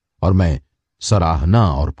और मैं सराहना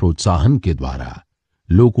और प्रोत्साहन के द्वारा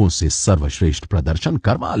लोगों से सर्वश्रेष्ठ प्रदर्शन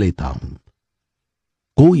करवा लेता हूं।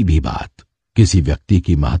 कोई भी बात किसी व्यक्ति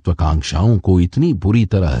की महत्वाकांक्षाओं को इतनी बुरी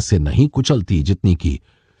तरह से नहीं कुचलती जितनी कि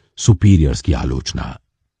सुपीरियर्स की आलोचना।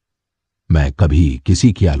 मैं कभी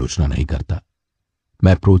किसी की आलोचना नहीं करता।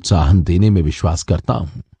 मैं प्रोत्साहन देने में विश्वास करता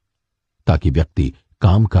हूं ताकि व्यक्ति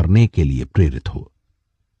काम करने के लिए प्रेरित हो।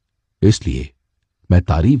 इसलिए मैं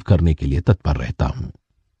तारीफ करने के लिए तत्पर रहता हूं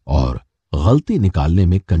और गलती निकालने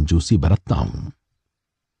में कंजूसी बरतता हूं।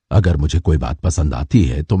 अगर मुझे कोई बात पसंद आती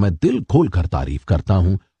है तो मैं दिल खोलकर तारीफ करता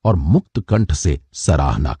हूं और मुक्त कंठ से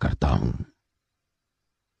सराहना करता हूं।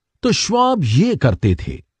 तो श्वाब ये करते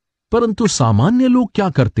थे, परंतु सामान्य लोग क्या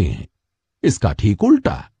करते हैं? इसका ठीक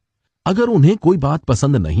उल्टा। अगर उन्हें कोई बात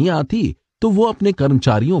पसंद नहीं आती तो वो अपने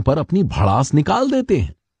कर्मचारियों पर अपनी भड़ास निकाल देते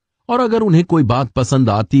हैं, और अगर उन्हें कोई बात पसंद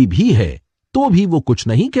आती भी है तो भी वो कुछ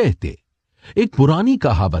नहीं कहते। एक पुरानी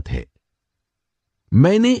कहावत है,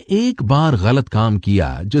 मैंने एक बार गलत काम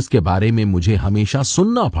किया जिसके बारे में मुझे हमेशा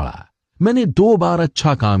सुनना पड़ा। मैंने 2 बार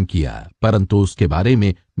अच्छा काम किया परंतु उसके बारे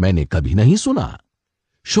में मैंने कभी नहीं सुना।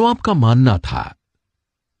 श्वाब का मानना था,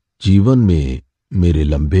 जीवन में मेरे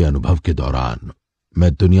लंबे अनुभव के दौरान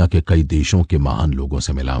मैं दुनिया के कई देशों के महान लोगों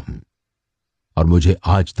से मिला हूं और मुझे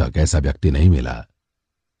आज तक ऐसा व्यक्ति नहीं मिला,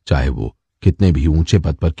 चाहे वो कितने भी ऊंचे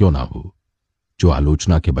पद पर क्यों ना हो, जो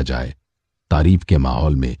आलोचना के बजाय तारीफ के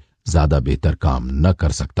माहौल में ज्यादा बेहतर काम न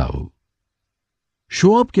कर सकता हो।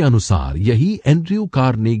 श्वाब के अनुसार यही एंड्रयू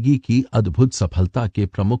कार्नेगी की अद्भुत सफलता के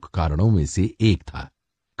प्रमुख कारणों में से एक था।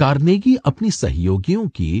 कार्नेगी अपनी सहयोगियों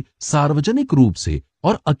की सार्वजनिक रूप से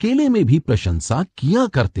और अकेले में भी प्रशंसा किया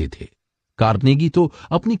करते थे। कार्नेगी तो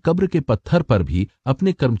अपनी कब्र के पत्थर पर भी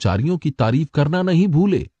अपने कर्मचारियों की तारीफ करना नहीं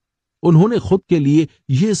भूले। उन्होंने खुद के लिए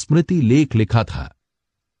यह स्मृति लेख लिखा था,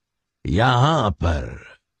 यहां पर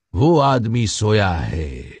वो आदमी सोया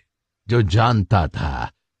है जो जानता था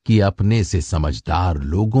कि अपने से समझदार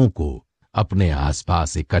लोगों को अपने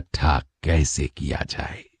आसपास इकट्ठा कैसे किया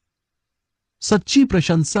जाए। सच्ची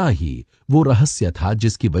प्रशंसा ही वो रहस्य था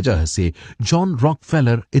जिसकी वजह से जॉन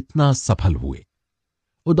रॉकफेलर इतना सफल हुए।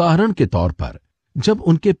 उदाहरण के तौर पर जब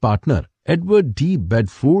उनके पार्टनर एडवर्ड डी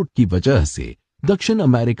बेडफोर्ड की वजह से दक्षिण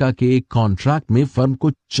अमेरिका के एक कॉन्ट्रैक्ट में फर्म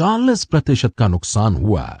को 40% का नुकसान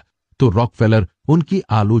हुआ, तो रॉकफेलर उनकी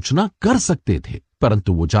आलोचना कर सकते थे,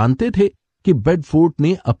 परंतु वो जानते थे कि बेडफोर्ड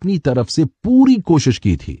ने अपनी तरफ से पूरी कोशिश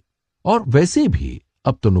की थी और वैसे भी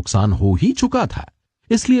अब तो नुकसान हो ही चुका था।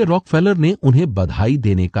 इसलिए रॉकफेलर ने उन्हें बधाई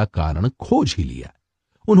देने का कारण खोज ही लिया।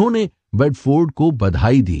 उन्होंने बेडफोर्ड को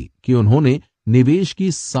बधाई दी कि उन्होंने निवेश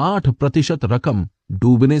की 60% रकम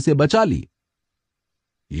डूबने से बचा ली।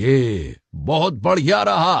 ये बहुत बढ़िया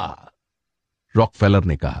रहा, रॉकफेलर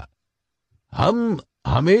ने कहा। हम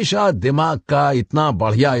हमेशा दिमाग का इतना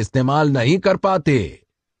बढ़िया इस्तेमाल नहीं कर पाते।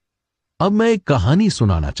 अब मैं एक कहानी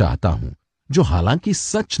सुनाना चाहता हूं जो हालांकि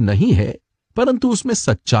सच नहीं है, परंतु उसमें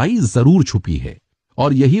सच्चाई जरूर छुपी है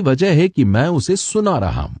और यही वजह है कि मैं उसे सुना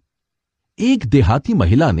रहा हूं। एक देहाती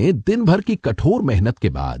महिला ने दिन भर की कठोर मेहनत के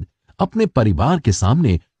बाद अपने परिवार के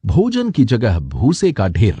सामने भोजन की जगह भूसे का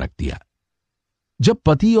ढेर रख दिया। जब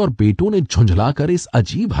पति और बेटों ने झुंझलाकर इस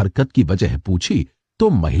अजीब हरकत की वजह पूछी तो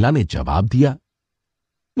महिला ने जवाब दिया,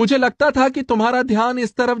 मुझे लगता था कि तुम्हारा ध्यान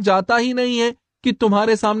इस तरफ जाता ही नहीं है कि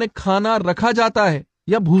तुम्हारे सामने खाना रखा जाता है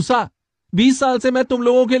या भूसा। 20 साल से मैं तुम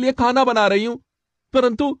लोगों के लिए खाना बना रही हूं,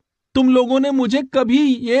 परंतु तुम लोगों ने मुझे कभी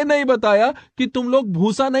यह नहीं बताया कि तुम लोग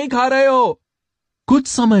भूसा नहीं खा रहे हो। कुछ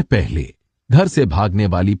समय पहले घर से भागने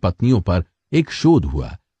वाली पत्नियों पर एक शोध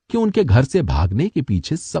हुआ कि उनके घर से भागने के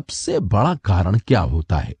पीछे सबसे बड़ा कारण क्या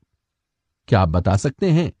होता है। क्या आप बता सकते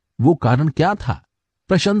हैं वो कारण क्या था?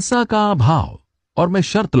 प्रशंसा का अभाव। और मैं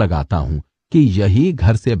शर्त लगाता हूं कि यही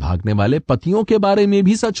घर से भागने वाले पतियों के बारे में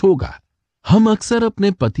भी सच होगा। हम अक्सर अपने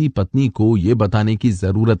पति पत्नी को यह बताने की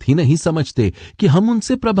जरूरत ही नहीं समझते कि हम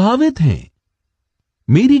उनसे प्रभावित हैं।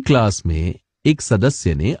 मेरी क्लास में एक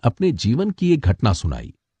सदस्य ने अपने जीवन की एक घटना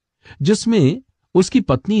सुनाई जिसमें उसकी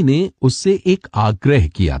पत्नी ने उससे एक आग्रह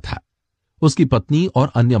किया था। उसकी पत्नी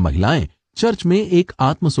और अन्य महिलाएं चर्च में एक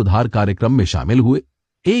आत्म सुधार कार्यक्रम में शामिल हुए।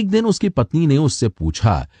 एक दिन उसकी पत्नी ने उससे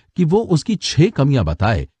पूछा कि वो उसकी 6 कमियां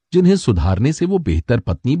बताए जिन्हें सुधारने से वो बेहतर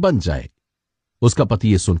पत्नी बन जाए। उसका पति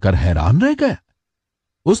ये सुनकर हैरान रह गया।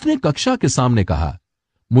 उसने कक्षा के सामने कहा,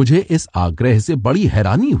 मुझे इस आग्रह से बड़ी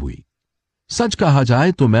हैरानी हुई। सच कहा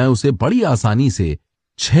जाए तो मैं उसे बड़ी आसानी से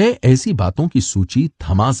 6 ऐसी बातों की सूची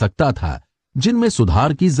थमा सकता था जिनमें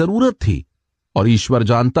सुधार की जरूरत थी, और ईश्वर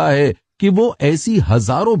जानता है कि वो ऐसी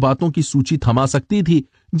हजारों बातों की सूची थमा सकती थी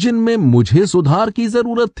जिनमें मुझे सुधार की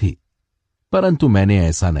जरूरत थी। परंतु मैंने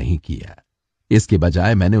ऐसा नहीं किया। इसके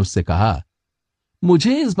बजाय मैंने उससे कहा,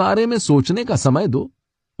 मुझे इस बारे में सोचने का समय दो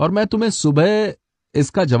और मैं तुम्हें सुबह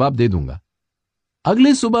इसका जवाब दे दूंगा।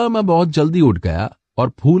 अगली सुबह मैं बहुत जल्दी उठ गया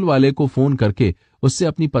और फूल वाले को फोन करके उससे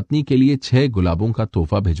अपनी पत्नी के लिए 6 गुलाबों का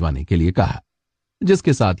तोहफा भिजवाने के लिए कहा,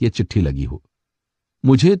 जिसके साथ ये चिट्ठी लगी हो।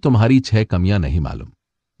 मुझे तुम्हारी 6 कमियां नहीं मालूम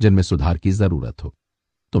जिनमें सुधार की जरूरत हो।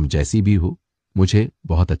 तुम जैसी भी हो मुझे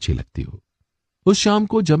बहुत अच्छी लगती हो। उस शाम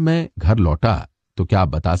को जब मैं घर लौटा तो क्या आप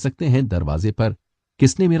बता सकते हैं दरवाजे पर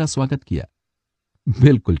किसने मेरा स्वागत किया?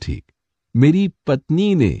 बिल्कुल ठीक, मेरी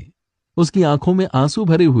पत्नी ने। उसकी आंखों में आंसू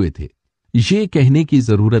भरे हुए थे। ये कहने की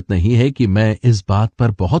जरूरत नहीं है कि मैं इस बात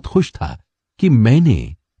पर बहुत खुश था कि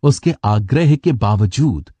मैंने उसके आग्रह के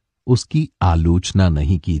बावजूद उसकी आलोचना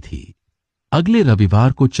नहीं की थी। अगले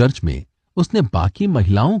रविवार को चर्च में उसने बाकी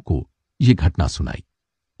महिलाओं को यह घटना सुनाई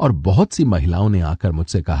और बहुत सी महिलाओं ने आकर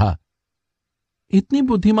मुझसे कहा, इतनी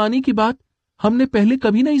बुद्धिमानी की बात हमने पहले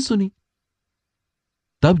कभी नहीं सुनी।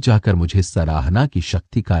 तब जाकर मुझे सराहना की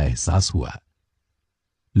शक्ति का एहसास हुआ।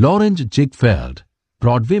 लॉरेंस जिगफेल्ड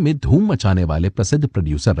ब्रॉडवे में धूम मचाने वाले प्रसिद्ध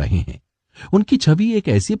प्रोड्यूसर रहे हैं। उनकी छवि एक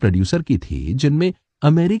ऐसी प्रोड्यूसर की थी जिनमें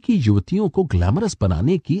अमेरिकी युवतियों को ग्लैमरस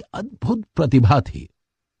बनाने की अद्भुत प्रतिभा थी।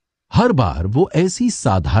 हर बार वो ऐसी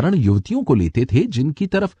साधारण युवतियों को लेते थे जिनकी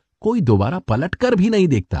तरफ कोई दोबारा पलटकर भी नहीं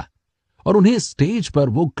देखता, और उन्हें स्टेज पर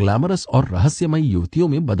वो ग्लैमरस और रहस्यमयी युवतियों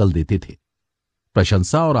में बदल देते थे।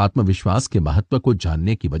 प्रशंसा और आत्मविश्वास के महत्व को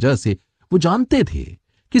जानने की वजह से वो जानते थे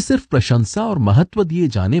कि सिर्फ प्रशंसा और महत्व दिए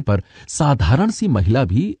जाने पर साधारण सी महिला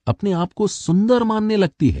भी अपने आप को सुंदर मानने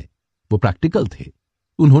लगती है। वो प्रैक्टिकल थे।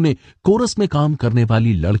 उन्होंने कोरस में काम करने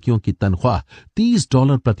वाली लड़कियों की तनख्वाह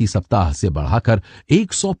 $30 प्रति सप्ताह से बढ़ाकर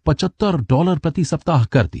 $175 प्रति सप्ताह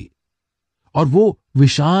कर दी, और वो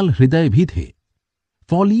विशाल हृदय भी थे।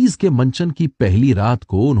 फॉलीज के मंचन की पहली रात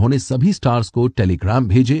को उन्होंने सभी स्टार्स को टेलीग्राम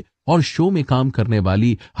भेजे और शो में काम करने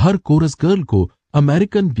वाली हर कोरस गर्ल को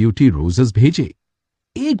अमेरिकन ब्यूटी रोजेस भेजे।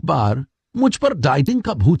 एक बार मुझ पर डाइटिंग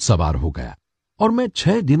का भूत सवार हो गया और मैं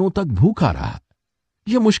 6 दिनों तक भूखा रहा।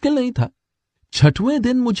 यह मुश्किल नहीं था। 6वें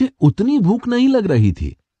दिन मुझे उतनी भूख नहीं लग रही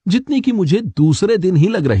थी, जितनी कि मुझे दूसरे दिन ही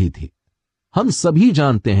लग रही थी। हम सभी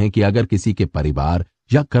जानते हैं कि अगर किसी के परिवार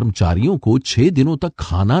या कर्मचारियों को 6 दिनों तक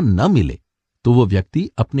खाना न मिले तो वो व्यक्ति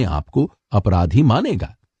अपने आप को अपराधी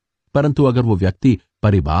मानेगा। परंतु अगर वो व्यक्ति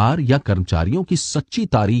परिवार या कर्मचारियों की सच्ची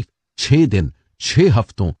तारीफ 6 दिन, 6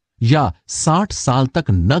 हफ्तों या 60 साल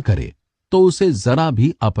तक न करे तो उसे जरा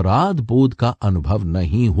भी अपराध बोध का अनुभव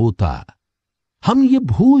नहीं होता। हम ये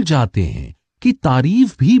भूल जाते हैं कि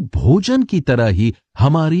तारीफ भी भोजन की तरह ही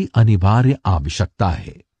हमारी अनिवार्य आवश्यकता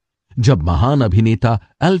है। जब महान अभिनेता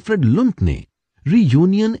अल्फ्रेड लुंट ने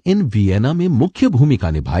रीयूनियन इन वियना में मुख्य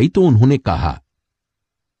भूमिका निभाई तो उन्होंने कहा,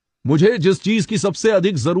 मुझे जिस चीज की सबसे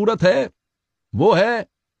अधिक जरूरत है वो है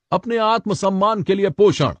अपने आत्मसम्मान के लिए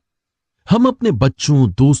पोषण। हम अपने बच्चों,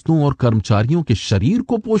 दोस्तों और कर्मचारियों के शरीर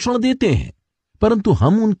को पोषण देते हैं, परंतु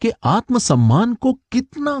हम उनके आत्मसम्मान को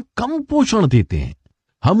कितना कम पोषण देते हैं।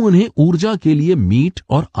 हम उन्हें ऊर्जा के लिए मीट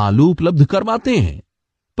और आलू उपलब्ध करवाते हैं,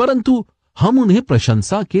 परंतु हम उन्हें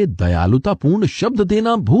प्रशंसा के दयालुतापूर्ण शब्द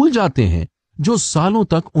देना भूल जाते हैं जो सालों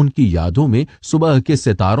तक उनकी यादों में सुबह के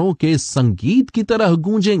सितारों के संगीत की तरह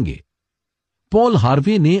गूंजेंगे। पॉल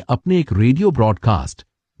हार्वे ने अपने एक radio broadcast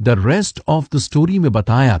the rest of the story में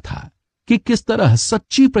बताया था कि किस तरह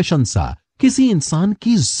सच्ची प्रशंसा किसी इंसान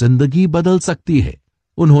की जिंदगी बदल सकती है।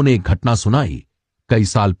 उन्होंने एक घटना सुनाई। कई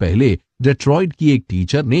साल पहले डेट्रॉइट की एक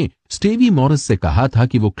टीचर ने स्टेवी मॉरिस से कहा था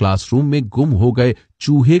कि वो क्लासरूम में गुम हो गए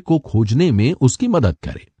चूहे को खोजने में उसकी मदद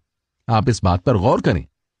करे। आप इस बात पर गौर करें,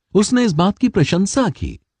 उसने इस बात की प्रशंसा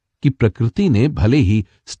की कि प्रकृति ने भले ही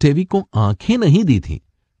स्टेवी को आंखें नहीं दी थी,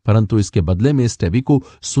 परंतु इसके बदले में स्टेवी को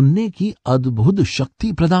सुनने की अद्भुत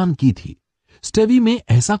शक्ति प्रदान की थी। स्टेवी में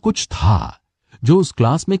ऐसा कुछ था जो उस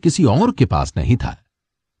क्लास में किसी और के पास नहीं था,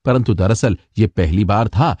 परंतु दरअसल यह पहली बार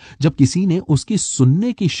था जब किसी ने उसकी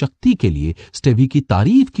सुनने की शक्ति के लिए स्टेवी की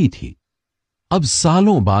तारीफ की थी। अब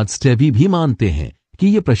सालों बाद स्टेवी भी मानते हैं कि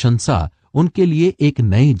यह प्रशंसा उनके लिए एक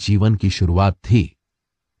नए जीवन की शुरुआत थी।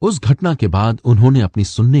 उस घटना के बाद उन्होंने अपनी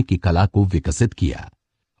सुनने की कला को विकसित किया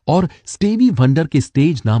और स्टेवी वंडर के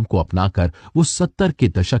स्टेज नाम को अपनाकर वो 70 के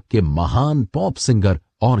दशक के महान पॉप सिंगर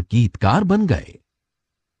और गीतकार बन गए।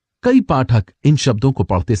 कई पाठक इन शब्दों को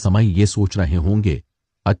पढ़ते समय ये सोच रहे होंगे,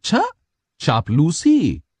 अच्छा,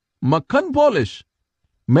 चापलूसी, मक्खन पॉलिश।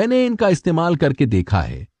 मैंने इनका इस्तेमाल करके देखा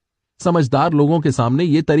है। समझदार लोगों के सामने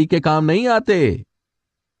ये तरीके काम नहीं आते।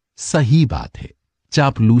 सही बात है,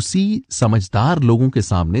 चापलूसी समझदार लोगों के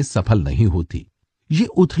सामने सफल नहीं होती। ये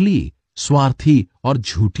उथली, स्वार्थी और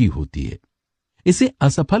झूठी होती है। इसे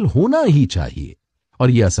असफल होना ही चाहिए और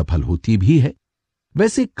यह असफल होती भी है।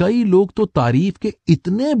 वैसे कई लोग तो तारीफ के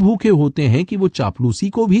इतने भूखे होते हैं कि वो चापलूसी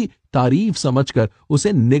को भी तारीफ समझकर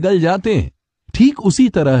उसे निगल जाते हैं। ठीक उसी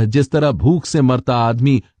तरह जिस तरह भूख से मरता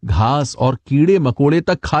आदमी घास और कीड़े मकोड़े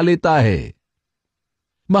तक खा लेता है।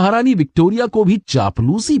 महारानी विक्टोरिया को भी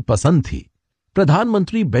चापलूसी पसंद थी।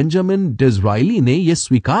 प्रधानमंत्री बेंजामिन डिज़रायली ने यह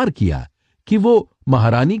स्वीकार किया कि वो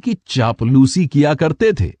महारानी की चापलूसी किया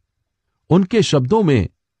करते थे। उनके शब्दों में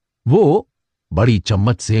वो बड़ी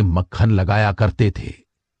चम्मच से मक्खन लगाया करते थे।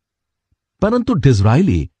 परंतु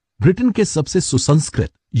डिज़रायली ब्रिटेन के सबसे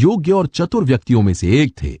सुसंस्कृत, योग्य और चतुर व्यक्तियों में से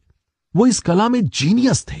एक थे। वो इस कला में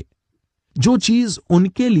जीनियस थे। जो चीज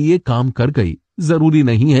उनके लिए काम कर गई, जरूरी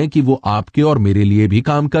नहीं है कि वो आपके और मेरे लिए भी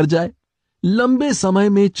काम कर जाए। लंबे समय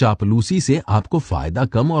में चापलूसी से आपको फायदा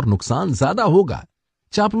कम और नुकसान ज्यादा होगा।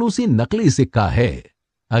 चापलूसी नकली सिक्का है।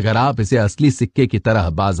 अगर आप इसे असली सिक्के की तरह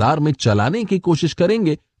बाजार में चलाने की कोशिश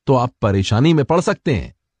करेंगे तो आप परेशानी में पड़ सकते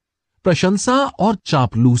हैं। प्रशंसा और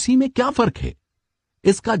चापलूसी में क्या फर्क है?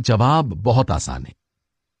 इसका जवाब बहुत आसान है।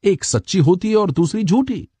 एक सच्ची होती है और दूसरी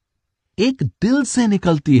झूठी। एक दिल से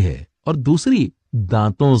निकलती है और दूसरी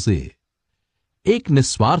दांतों से। एक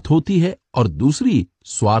निस्वार्थ होती है और दूसरी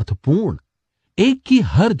स्वार्थपूर्ण। एक की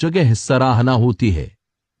हर जगह सराहना होती है,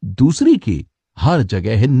 दूसरी की हर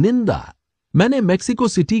जगह निंदा। मैंने मेक्सिको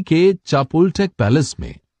सिटी के चापुल्टेक पैलेस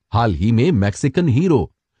में हाल ही में Mexican hero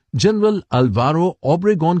general Alvaro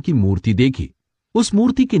Obregon की मूर्ति देखी। उस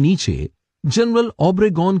मूर्ति के नीचे जनरल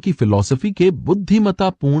ओब्रेगॉन की फिलॉसफी के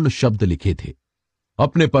बुद्धिमत्तापूर्ण शब्द लिखे थे।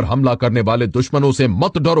 अपने पर हमला करने वाले दुश्मनों से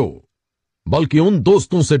मत डरो, बल्कि उन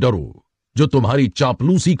दोस्तों से डरो जो तुम्हारी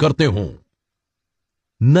चापलूसी करते हों।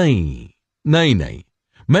 नहीं नहीं नहीं,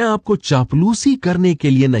 मैं आपको चापलूसी करने के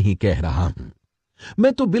लिए नहीं कह रहा हूं।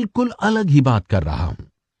 मैं तो बिल्कुल अलग ही बात कर रहा हूं।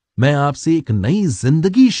 मैं आपसे एक नई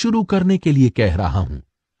जिंदगी शुरू करने के लिए कह रहा हूं।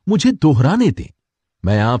 मुझे दोहराने दें,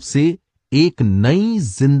 मैं आपसे एक नई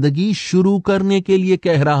जिंदगी शुरू करने के लिए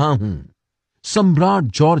कह रहा हूं। सम्राट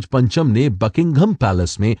जॉर्ज पंचम ने बकिंघम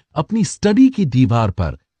पैलेस में अपनी स्टडी की दीवार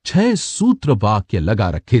पर 6 सूत्र वाक्य लगा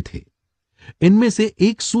रखे थे। इनमें से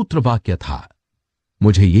एक सूत्र वाक्य था,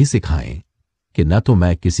 मुझे ये सिखाएं कि न तो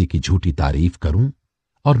मैं किसी की झूठी तारीफ करूं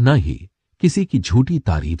और न ही किसी की झूठी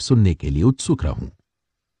तारीफ सुनने के लिए उत्सुक रहूं।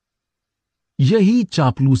 यही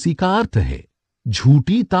चापलूसी का अर्थ है,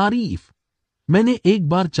 झूठी तारीफ। मैंने एक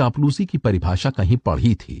बार चापलूसी की परिभाषा कहीं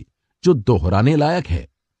पढ़ी थी जो दोहराने लायक है।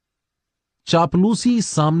 चापलूसी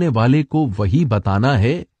सामने वाले को वही बताना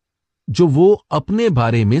है जो वो अपने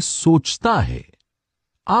बारे में सोचता है।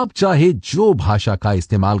 आप चाहे जो भाषा का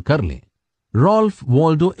इस्तेमाल कर लें, रॉल्फ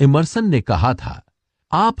वॉल्डो इमर्सन ने कहा था,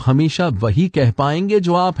 आप हमेशा वही कह पाएंगे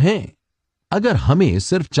जो आप हैं। अगर हमें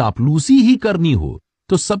सिर्फ चापलूसी ही करनी हो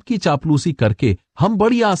तो सबकी चापलूसी करके हम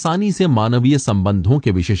बड़ी आसानी से मानवीय संबंधों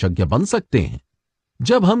के विशेषज्ञ बन सकते हैं।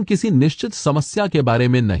 जब हम किसी निश्चित समस्या के बारे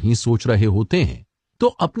में नहीं सोच रहे होते हैं तो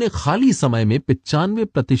अपने खाली समय में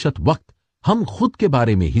 95% वक्त हम खुद के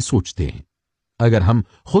बारे में ही सोचते हैं। अगर हम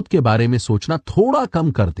खुद के बारे में सोचना थोड़ा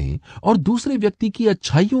कम कर दें और दूसरे व्यक्ति की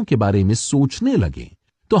अच्छाइयों के बारे में सोचने लगें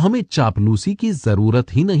तो हमें चापलूसी की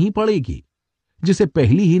जरूरत ही नहीं पड़ेगी, जिसे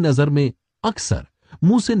पहली ही नजर में अक्सर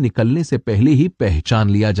मुंह से निकलने से पहले ही पहचान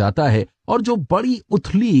लिया जाता है और जो बड़ी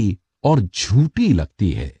उथली और झूठी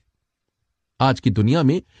लगती है। आज की दुनिया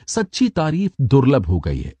में सच्ची तारीफ दुर्लभ हो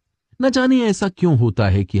गई है। न जाने ऐसा क्यों होता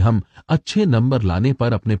है कि हम अच्छे नंबर लाने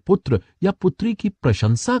पर अपने पुत्र या पुत्री की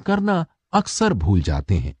प्रशंसा करना अक्सर भूल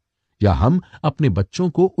जाते हैं, या हम अपने बच्चों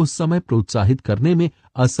को उस समय प्रोत्साहित करने में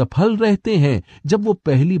असफल रहते हैं जब वो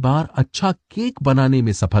पहली बार अच्छा केक बनाने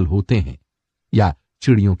में सफल होते हैं या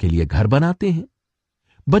चिड़ियों के लिए घर बनाते हैं।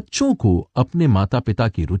 बच्चों को अपने माता पिता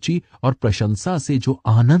की रुचि और प्रशंसा से जो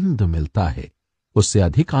आनंद मिलता है, उससे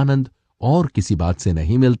अधिक आनंद और किसी बात से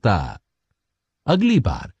नहीं मिलता। अगली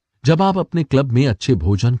बार जब आप अपने क्लब में अच्छे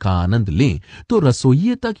भोजन का आनंद लें तो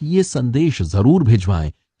रसोइये तक ये संदेश जरूर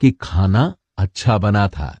भिजवाएं कि खाना अच्छा बना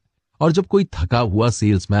था। और जब कोई थका हुआ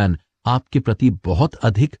सेल्समैन आपके प्रति बहुत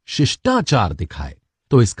अधिक शिष्टाचार दिखाए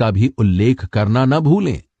तो इसका भी उल्लेख करना न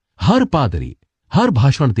भूलें। हर पादरी, हर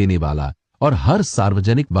भाषण देने वाला और हर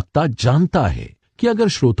सार्वजनिक वक्ता जानता है कि अगर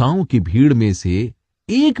श्रोताओं की भीड़ में से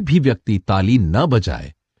एक भी व्यक्ति ताली न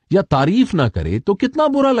बजाए या तारीफ न करे तो कितना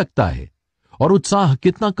बुरा लगता है और उत्साह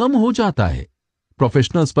कितना कम हो जाता है।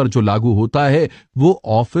 प्रोफेशनल्स पर जो लागू होता है वो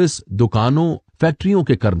ऑफिस, दुकानों, फैक्ट्रियों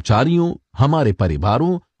के कर्मचारियों, हमारे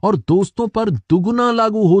परिवारों और दोस्तों पर दुगुना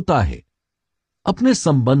लागू होता है। अपने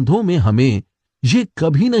संबंधों में हमें ये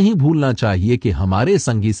कभी नहीं भूलना चाहिए कि हमारे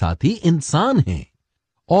संगी साथी इंसान हैं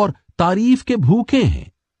और तारीफ के भूखे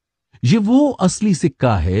हैं। ये वो असली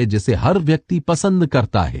सिक्का है जिसे हर व्यक्ति पसंद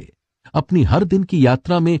करता है। अपनी हर दिन की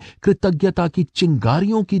यात्रा में कृतज्ञता की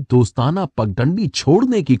चिंगारियों की दोस्ताना पगडंडी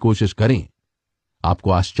छोड़ने की कोशिश करें।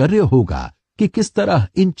 आपको आश्चर्य होगा कि किस तरह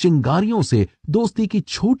इन चिंगारियों से दोस्ती की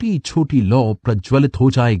छोटी छोटी लौ प्रज्वलित हो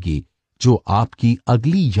जाएगी जो आपकी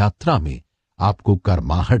अगली यात्रा में आपको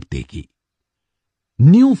गर्माहट देगी।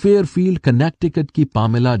 न्यू फेयरफील्ड कनेक्टिकट की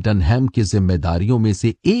पामेला डनहैम की जिम्मेदारियों में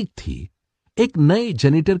से एक थी एक नए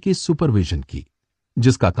जेनिटर की सुपरविजन की,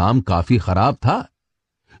 जिसका काम काफी खराब था।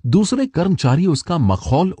 दूसरे कर्मचारी उसका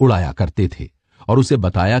मखौल उड़ाया करते थे और उसे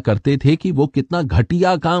बताया करते थे कि वो कितना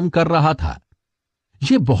घटिया काम कर रहा था।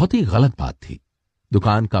 यह बहुत ही गलत बात थी।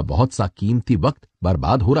 दुकान का बहुत सा कीमती वक्त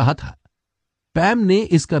बर्बाद हो रहा था। पैम ने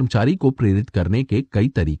इस कर्मचारी को प्रेरित करने के कई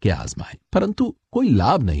तरीके आजमाए, परंतु कोई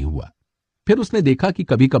लाभ नहीं हुआ। फिर उसने देखा कि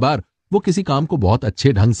कभी कभार वो किसी काम को बहुत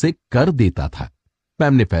अच्छे ढंग से कर देता था।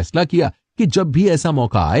 पैम ने फैसला किया कि जब भी ऐसा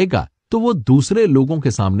मौका आएगा तो वो दूसरे लोगों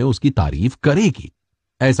के सामने उसकी तारीफ करेगी।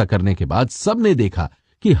 ऐसा करने के बाद सबने देखा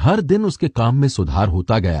कि हर दिन उसके काम में सुधार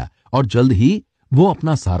होता गया और जल्द ही वो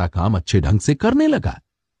अपना सारा काम अच्छे ढंग से करने लगा।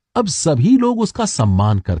 अब सभी लोग उसका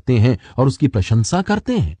सम्मान करते हैं और उसकी प्रशंसा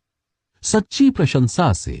करते हैं। सच्ची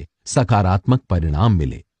प्रशंसा से सकारात्मक परिणाम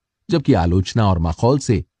मिले, जबकि आलोचना और मखौल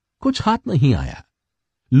से कुछ हाथ नहीं आया।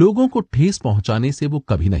 लोगों को ठेस पहुंचाने से वो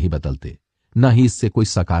कभी नहीं बदलते, न ही इससे कोई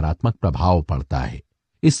सकारात्मक प्रभाव पड़ता है।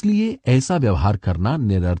 इसलिए ऐसा व्यवहार करना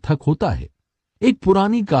निरर्थक होता है। एक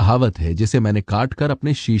पुरानी कहावत है जिसे मैंने काटकर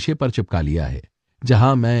अपने शीशे पर चिपका लिया है,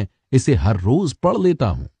 जहां मैं इसे हर रोज पढ़ लेता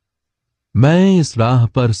हूं। मैं इस राह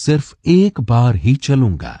पर सिर्फ एक बार ही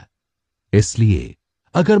चलूंगा, इसलिए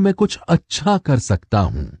अगर मैं कुछ अच्छा कर सकता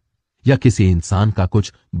हूं या किसी इंसान का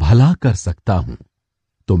कुछ भला कर सकता हूं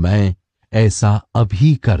तो मैं ऐसा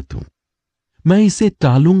अभी कर दूं। मैं इसे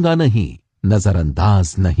टालूंगा नहीं,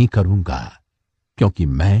 नजरअंदाज नहीं करूंगा, क्योंकि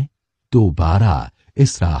मैं दोबारा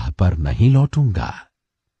इस राह पर नहीं लौटूंगा।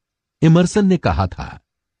 इमर्सन ने कहा था,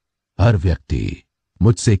 हर व्यक्ति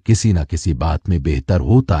मुझसे किसी ना किसी बात में बेहतर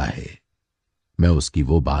होता है, मैं उसकी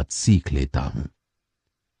वो बात सीख लेता हूं।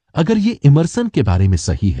 अगर ये इमर्सन के बारे में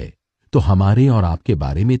सही है तो हमारे और आपके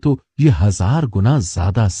बारे में तो ये 1000 गुना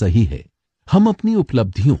ज्यादा सही है। हम अपनी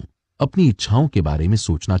उपलब्धियों, अपनी इच्छाओं के बारे में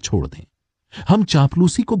सोचना छोड़ दें। हम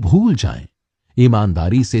चापलूसी को भूल जाएं,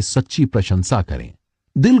 ईमानदारी से सच्ची प्रशंसा करें,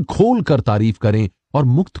 दिल खोल कर तारीफ करें और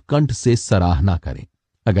मुक्त कंठ से सराहना करें।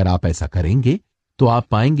 अगर आप ऐसा करेंगे तो आप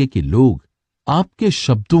पाएंगे कि लोग आपके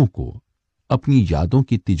शब्दों को अपनी यादों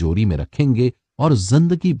की तिजोरी में रखेंगे और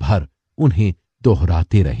जिंदगी भर उन्हें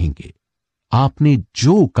दोहराते रहेंगे। आपने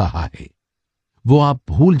जो कहा है वो आप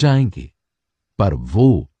भूल जाएंगे, पर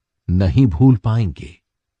वो नहीं भूल पाएंगे।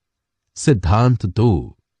 सिद्धांत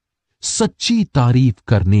 2, सच्ची तारीफ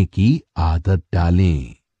करने की आदत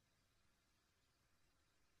डालें।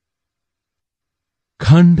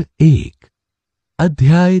 खंड 1,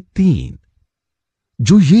 अध्याय 3।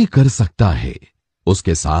 जो ये कर सकता है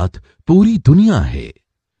उसके साथ पूरी दुनिया है,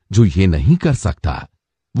 जो ये नहीं कर सकता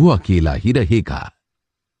वो अकेला ही रहेगा।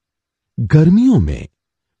 गर्मियों में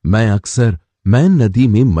मैं अक्सर मैन नदी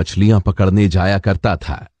में मछलियां पकड़ने जाया करता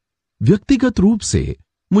था। व्यक्तिगत रूप से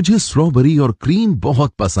मुझे स्ट्रॉबेरी और क्रीम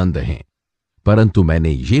बहुत पसंद हैं, परंतु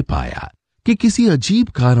मैंने ये पाया कि किसी अजीब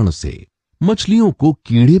कारण से मछलियों को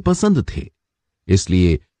कीड़े पसंद थे।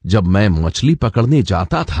 इसलिए जब मैं मछली पकड़ने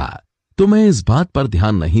जाता था तो मैं इस बात पर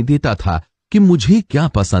ध्यान नहीं देता था कि मुझे क्या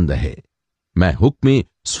पसंद है। मैं हुक में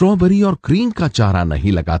स्ट्रॉबेरी और क्रीम का चारा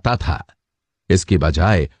नहीं लगाता था। इसके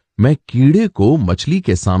बजाय मैं कीड़े को मछली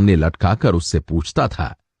के सामने लटकाकर उससे पूछता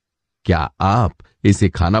था, क्या आप इसे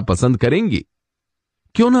खाना पसंद करेंगी?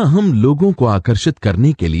 क्यों ना हम लोगों को आकर्षित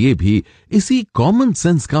करने के लिए भी इसी कॉमन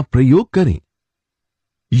सेंस का प्रयोग करें।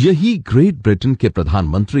 यही ग्रेट ब्रिटेन के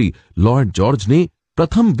प्रधानमंत्री लॉर्ड जॉर्ज ने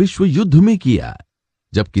प्रथम विश्व युद्ध में किया।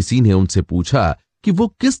 जब किसी ने उनसे पूछा कि वो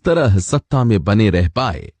किस तरह सत्ता में बने रह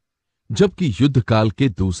पाए, जबकि युद्ध काल के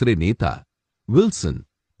दूसरे नेता विल्सन,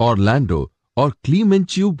 ऑरलैंडो और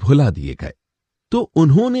क्लीमेंचियो भुला दिए गए, तो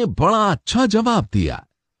उन्होंने बड़ा अच्छा जवाब दिया।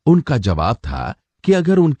 उनका जवाब था कि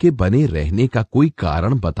अगर उनके बने रहने का कोई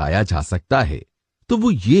कारण बताया जा सकता है तो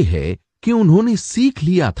वो ये है कि उन्होंने सीख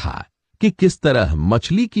लिया था कि किस तरह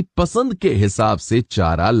मछली की पसंद के हिसाब से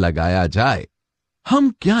चारा लगाया जाए।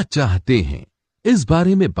 हम क्या चाहते हैं इस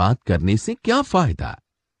बारे में बात करने से क्या फायदा?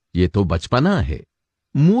 ये तो बचपना है,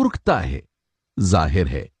 मूर्खता है। जाहिर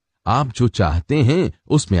है आप जो चाहते हैं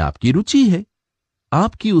उसमें आपकी रुचि है,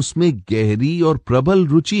 आपकी उसमें गहरी और प्रबल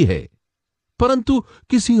रुचि है, परंतु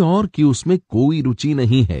किसी और की उसमें कोई रुचि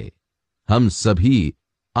नहीं है। हम सभी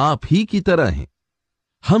आप ही की तरह हैं।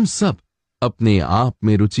 हम सब अपने आप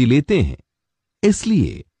में रुचि लेते हैं।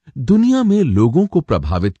 इसलिए दुनिया में लोगों को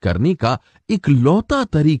प्रभावित करने का इकलौता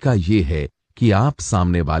तरीका यह है कि आप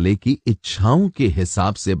सामने वाले की इच्छाओं के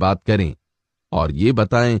हिसाब से बात करें और ये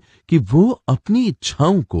बताएं कि वो अपनी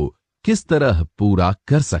इच्छाओं को किस तरह पूरा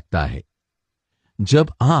कर सकता है।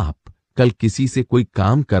 जब आप कल किसी से कोई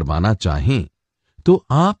काम करवाना चाहें तो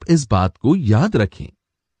आप इस बात को याद रखें।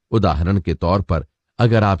 उदाहरण के तौर पर,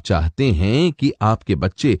 अगर आप चाहते हैं कि आपके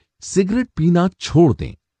बच्चे सिगरेट पीना छोड़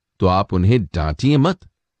दें तो आप उन्हें डांटिए मत,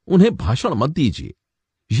 उन्हें भाषण मत दीजिए।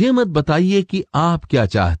 यह मत बताइए कि आप क्या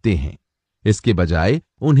चाहते हैं। इसके बजाय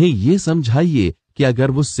उन्हें यह समझाइए कि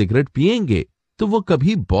अगर वो सिगरेट पिएंगे तो वो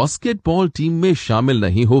कभी बास्केटबॉल टीम में शामिल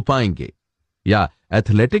नहीं हो पाएंगे या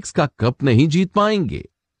एथलेटिक्स का कप नहीं जीत पाएंगे।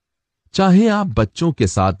 चाहे आप बच्चों के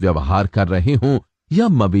साथ व्यवहार कर रहे हों या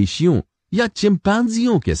मवेशियों या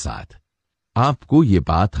चिंपैंजियों के साथ, आपको ये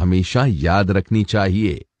बात हमेशा याद रखनी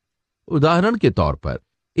चाहिए। उदाहरण के तौर पर,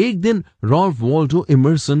 एक दिन रॉल्फ वॉल्डो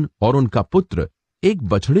इमर्सन और उनका पुत्र एक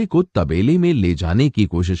बछड़े को तबेले में ले जाने की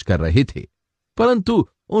कोशिश कर रहे थे, परंतु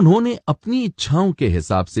उन्होंने अपनी इच्छाओं के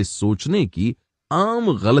हिसाब से सोचने की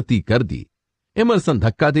आम गलती कर दी। इमर्सन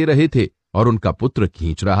धक्का दे रहे थे और उनका पुत्र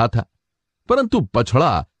खींच रहा था, परंतु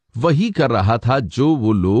बछड़ा वही कर रहा था जो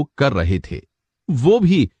वो लोग कर रहे थे। वो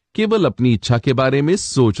भी केवल अपनी इच्छा के बारे में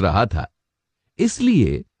सोच रहा था।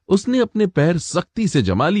 इसलिए उसने अपने पैर सख्ती से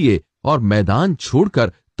जमा लिए और मैदान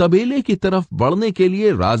छोड़कर तबेले की तरफ बढ़ने के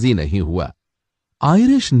लिए राजी नहीं हुआ।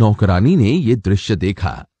 आयरिश नौकरानी ने यह दृश्य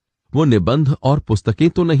देखा। वो निबंध और पुस्तकें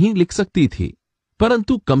तो नहीं लिख सकती थी,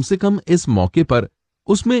 परंतु कम से कम इस मौके पर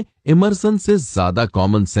उसमें इमर्सन से ज्यादा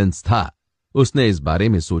कॉमन सेंस था। उसने इस बारे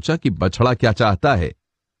में सोचा कि बछड़ा क्या चाहता है,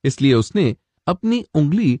 इसलिए उसने अपनी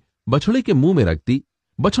उंगली बछड़े के मुंह में रख दी।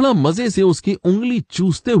 बछड़ा मजे से उसकी उंगली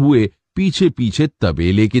चूसते हुए पीछे पीछे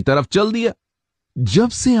तबेले की तरफ चल दिया। जब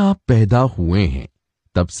से आप पैदा हुए हैं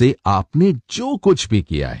तब से आपने जो कुछ भी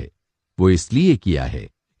किया है वो इसलिए किया है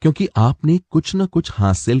क्योंकि आपने कुछ न कुछ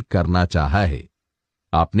हासिल करना चाहा है।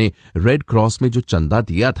 आपने रेड क्रॉस में जो चंदा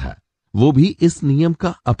दिया था वो भी इस नियम का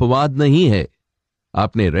अपवाद नहीं है।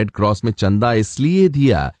 आपने रेड क्रॉस में चंदा इसलिए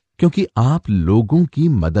दिया क्योंकि आप लोगों की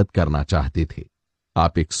मदद करना चाहते थे।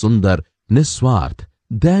 आप एक सुंदर, निस्वार्थ,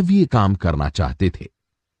 दैवीय काम करना चाहते थे।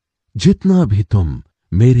 जितना भी तुम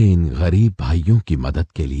मेरे इन गरीब भाइयों की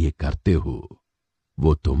मदद के लिए करते हो,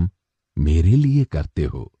 वो तुम मेरे लिए करते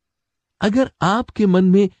हो। अगर आपके मन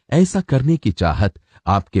में ऐसा करने की चाहत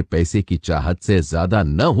आपके पैसे की चाहत से ज्यादा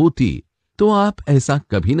न होती तो आप ऐसा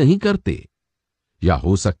कभी नहीं करते। या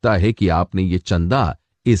हो सकता है कि आपने ये चंदा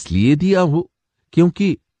इसलिए दिया हो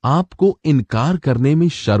क्योंकि आपको इनकार करने में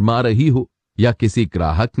शर्म आ रही हो, या किसी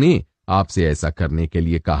ग्राहक ने आपसे ऐसा करने के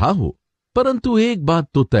लिए कहा हो। परंतु एक बात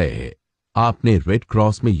तो तय है, आपने रेड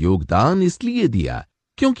क्रॉस में योगदान इसलिए दिया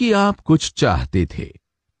क्योंकि आप कुछ चाहते थे।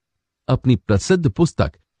 अपनी प्रसिद्ध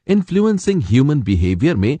पुस्तक इन्फ्लुएंसिंग ह्यूमन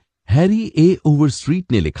बिहेवियर में हैरी ए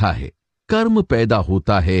ओवरस्ट्रीट ने लिखा है, कर्म पैदा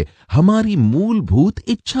होता है हमारी मूलभूत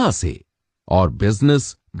इच्छा से, और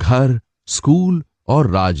बिजनेस, घर, स्कूल और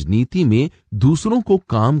राजनीति में दूसरों को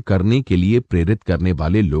काम करने के लिए प्रेरित करने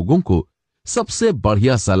वाले लोगों को सबसे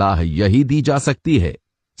बढ़िया सलाह यही दी जा सकती है,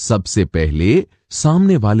 सबसे पहले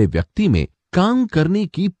सामने वाले व्यक्ति में काम करने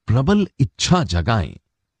की प्रबल इच्छा जगाएं।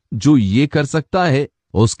 जो ये कर सकता है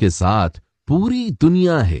उसके साथ पूरी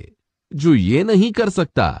दुनिया है, जो ये नहीं कर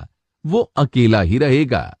सकता वो अकेला ही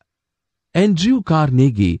रहेगा। एंड्रयू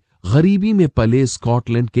कार्नेगी गरीबी में पले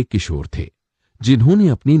स्कॉटलैंड के किशोर थे, जिन्होंने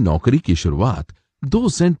अपनी नौकरी की शुरुआत 2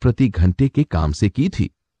 सेंट प्रति घंटे के काम से की थी,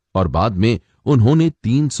 और बाद में उन्होंने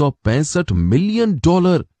 $365 मिलियन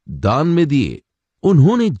दान में दिए।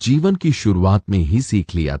 उन्होंने जीवन की शुरुआत में ही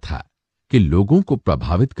सीख लिया था कि लोगों को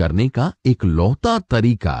प्रभावित करने का एक लौता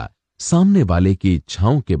तरीका सामने वाले की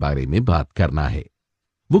इच्छाओं के बारे में बात करना है।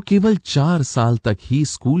 वो केवल 4 साल तक ही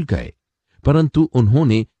स्कूल गए, परंतु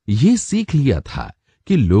उन्होंने ये सीख लिया था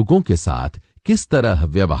कि लोगों के साथ किस तरह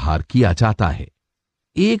व्यवहार किया जाता है।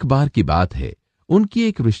 एक बार की बात है, उनकी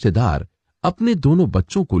एक रिश्तेदार अपने दोनों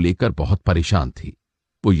बच्चों को लेकर बहुत परेशान थी।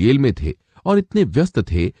 वो येल में थे और इतने व्यस्त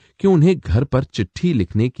थे कि उन्हें घर पर चिट्ठी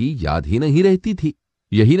लिखने की याद ही नहीं रहती थी।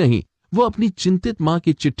 यही नहीं, वो अपनी चिंतित मां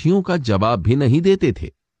की चिट्ठियों का जवाब भी नहीं देते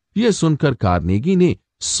थे। यह सुनकर कार्नेगी ने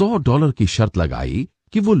 $100 की शर्त लगाई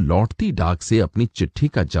कि वो लौटती डाक से अपनी चिट्ठी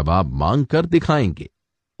का जवाब मांग कर दिखाएंगे,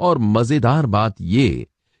 और मजेदार बात ये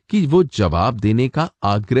कि वो जवाब देने का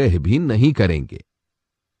आग्रह भी नहीं करेंगे।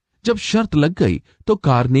 जब शर्त लग गई तो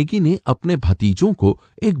कार्नेगी ने अपने भतीजों को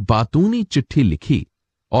एक बातूनी चिट्ठी लिखी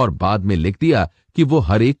और बाद में लिख दिया कि वो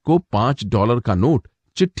हर एक को $5 का नोट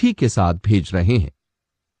चिट्ठी के साथ भेज रहे हैं।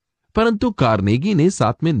 परंतु कार्नेगी ने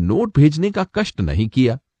साथ में नोट भेजने का कष्ट नहीं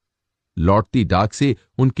किया। लौटती डाक से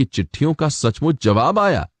उनकी चिट्ठियों का सचमुच जवाब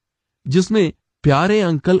आया, जिसमें प्यारे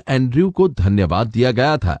अंकल एंड्रयू को धन्यवाद दिया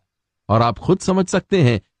गया था, और आप खुद समझ सकते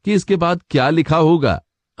हैं कि इसके बाद क्या लिखा होगा।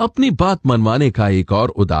 अपनी बात मनवाने का एक और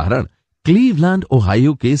उदाहरण क्लीवलैंड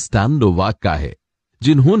ओहायो के स्टैन नोवाक का है,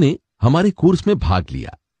 जिन्होंने हमारे कोर्स में भाग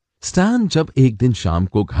लिया। स्टैन जब एक दिन शाम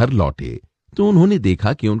को घर लौटे तो उन्होंने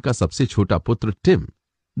देखा कि उनका सबसे छोटा पुत्र टिम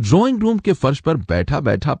ड्राइंग रूम के फर्श पर बैठा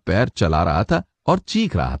बैठा पैर चला रहा था और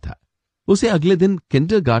चीख रहा था। उसे अगले दिन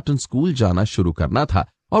किंडरगार्टन स्कूल जाना शुरू करना था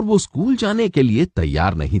और वो स्कूल जाने के लिए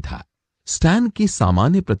तैयार नहीं था। स्टैन की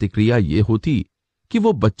सामान्य प्रतिक्रिया ये होती कि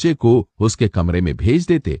वो बच्चे को उसके कमरे में भेज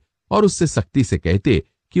देते और उससे सख्ती से कहते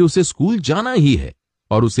कि उसे स्कूल जाना ही है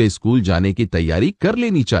और उसे स्कूल जाने की तैयारी कर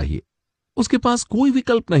लेनी चाहिए। उसके पास कोई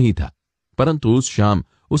विकल्प नहीं था। परंतु उस शाम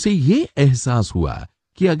उसे ये एहसास हुआ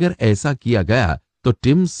कि अगर ऐसा किया गया तो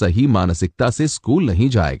टिम सही मानसिकता से स्कूल नहीं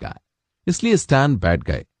जाएगा। इसलिए स्टैन बैठ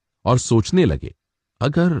गए और सोचने लगे,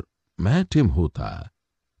 अगर मैं टिम होता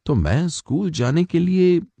तो मैं स्कूल जाने के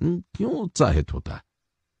लिए क्यों उत्साहित होता।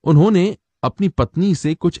 उन्होंने अपनी पत्नी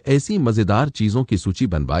से कुछ ऐसी मजेदार चीजों की सूची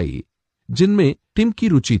बनवाई जिनमें टिम की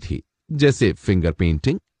रुचि थी, जैसे फिंगर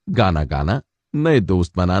पेंटिंग, गाना गाना, नए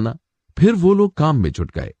दोस्त बनाना। फिर वो लोग काम में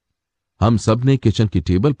जुट गए। हम सब ने किचन की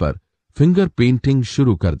टेबल पर फिंगर पेंटिंग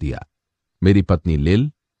शुरू कर दिया। मेरी पत्नी लिल,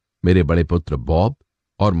 मेरे बड़े पुत्र बॉब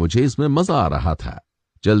और मुझे इसमें मजा आ रहा था।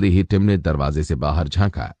 जल्दी ही टिम ने दरवाजे से बाहर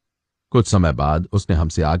झांका। कुछ समय बाद उसने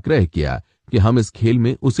हमसे आग्रह किया कि हम इस खेल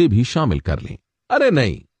में उसे भी शामिल कर लें। अरे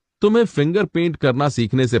नहीं, तुम्हें फिंगर पेंट करना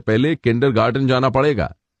सीखने से पहले किंडरगार्टन जाना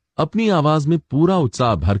पड़ेगा। अपनी आवाज में पूरा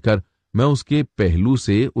उत्साह भरकर मैं उसके पहलू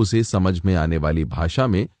से उसे समझ में आने वाली भाषा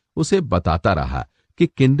में उसे बताता रहा कि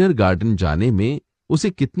किंडरगार्टन जाने में उसे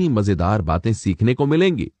कितनी मजेदार बातें सीखने को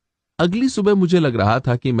मिलेंगी। अगली सुबह मुझे लग रहा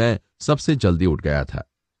था कि मैं सबसे जल्दी उठ गया था,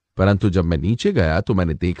 परंतु जब मैं नीचे गया तो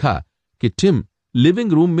मैंने देखा कि टिम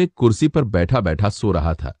लिविंग रूम में कुर्सी पर बैठा बैठा सो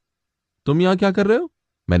रहा था। तुम यहां क्या कर रहे हो?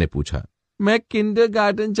 मैंने पूछा। मैं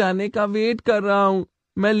किंडरगार्टन जाने का वेट कर रहा हूं,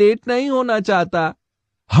 मैं लेट नहीं होना चाहता।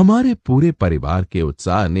 हमारे पूरे परिवार के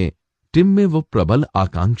उत्साह ने टिम में वो प्रबल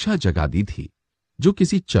आकांक्षा जगा दी थी जो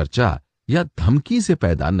किसी चर्चा या धमकी से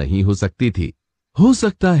पैदा नहीं हो सकती थी। हो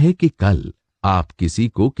सकता है कि कल आप किसी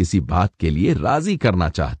को किसी बात के लिए राजी करना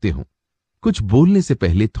चाहते हो, कुछ बोलने से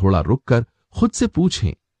पहले थोड़ा रुककर खुद से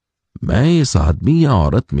पूछें, मैं इस आदमी या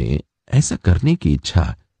औरत में ऐसा करने की इच्छा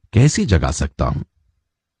कैसे जगा सकता हूं?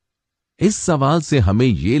 इस सवाल से हमें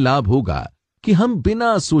यह लाभ होगा कि हम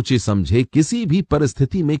बिना सोचे समझे किसी भी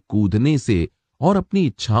परिस्थिति में कूदने से और अपनी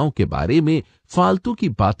इच्छाओं के बारे में फालतू की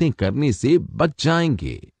बातें करने से बच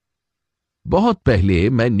जाएंगे। बहुत पहले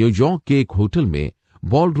मैं न्यूयॉर्क के एक होटल में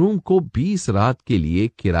बॉलरूम को 20 रात के लिए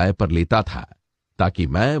किराए पर लेता था ताकि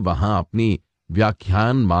मैं वहां अपनी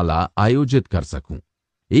व्याख्यान माला आयोजित कर सकूं।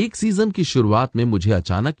 एक सीजन की शुरुआत में मुझे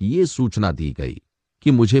अचानक ये सूचना दी गई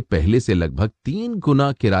कि मुझे पहले से लगभग 3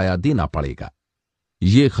 गुना किराया देना पड़ेगा।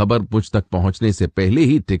 ये खबर मुझ तक पहुंचने से पहले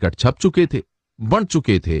ही टिकट छप चुके थे, बन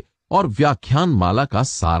चुके थे और व्याख्यान माला का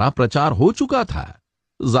सारा प्रचार हो चुका था।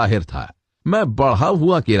 जाहिर था मैं बढ़ा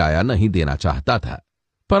हुआ किराया नहीं देना चाहता था,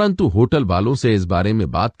 परंतु होटल वालों से इस बारे में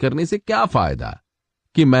बात करने से क्या फायदा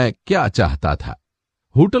कि मैं क्या चाहता था।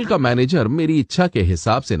 होटल का मैनेजर मेरी इच्छा के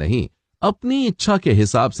हिसाब से नहीं, अपनी इच्छा के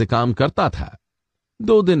हिसाब से काम करता था।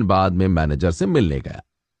 2 दिन बाद मैं मैनेजर से मिलने गया।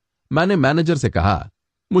 मैंने मैनेजर से कहा,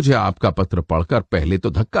 मुझे आपका पत्र पढ़कर पहले तो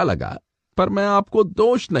धक्का लगा, पर मैं आपको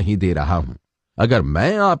दोष नहीं दे रहा हूं। अगर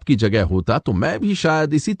मैं आपकी जगह होता तो मैं भी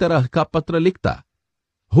शायद इसी तरह का पत्र लिखता।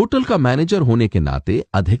 होटल का मैनेजर होने के नाते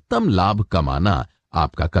अधिकतम लाभ कमाना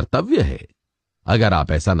आपका कर्तव्य है। अगर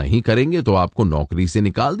आप ऐसा नहीं करेंगे तो आपको नौकरी से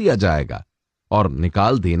निकाल दिया जाएगा, और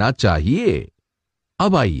निकाल देना चाहिए।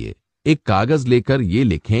 अब आइए एक कागज लेकर ये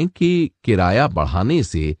लिखें कि किराया बढ़ाने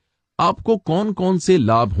से आपको कौन कौन से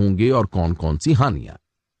लाभ होंगे और कौन कौन सी हानियां।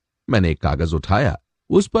 मैंने एक कागज उठाया,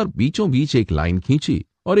 उस पर बीचों बीच एक लाइन खींची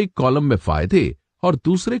और एक कॉलम में फायदे और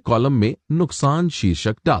दूसरे कॉलम में नुकसान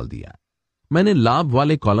शीर्षक डाल दिया। मैंने लाभ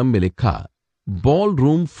वाले कॉलम में लिखा बॉल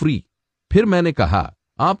रूम फ्री। फिर मैंने कहा,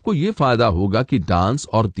 आपको यह फायदा होगा कि डांस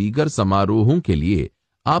और दीगर समारोहों के लिए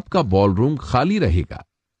आपका बॉल रूम खाली रहेगा।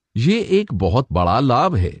 यह एक बहुत बड़ा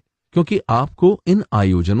लाभ है क्योंकि आपको इन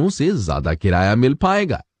आयोजनों से ज्यादा किराया मिल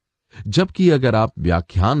पाएगा, जबकि अगर आप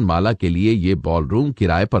व्याख्यान माला के लिए ये बॉल रूम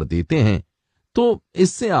किराए पर देते हैं तो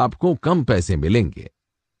इससे आपको कम पैसे मिलेंगे।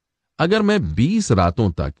 अगर मैं 20 रातों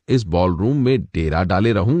तक इस बॉल रूम में डेरा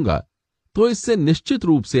डाले रहूंगा तो इससे निश्चित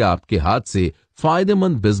रूप से आपके हाथ से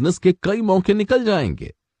फायदेमंद बिजनेस के कई मौके निकल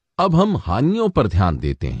जाएंगे। अब हम हानियों पर ध्यान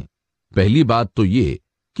देते हैं। पहली बात तो ये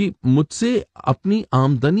कि मुझसे अपनी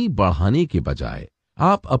आमदनी बढ़ाने के बजाय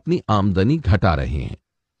आप अपनी आमदनी घटा रहे हैं।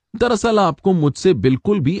 दरअसल आपको मुझसे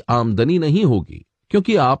बिल्कुल भी आमदनी नहीं होगी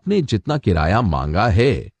क्योंकि आपने जितना किराया मांगा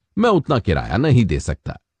है मैं उतना किराया नहीं दे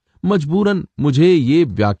सकता। मजबूरन मुझे ये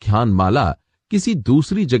व्याख्यान माला किसी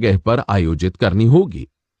दूसरी जगह पर आयोजित करनी होगी।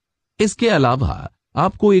 इसके अलावा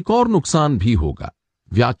आपको एक और नुकसान भी होगा।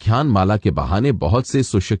 व्याख्यान माला के बहाने बहुत से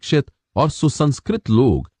सुशिक्षित और सुसंस्कृत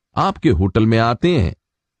लोग आपके होटल में आते हैं।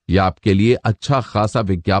 यह आपके लिए अच्छा खासा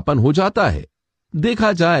विज्ञापन हो जाता है।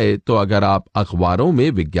 देखा जाए तो अगर आप अखबारों में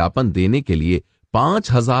विज्ञापन देने के लिए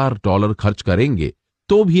 $5000 खर्च करेंगे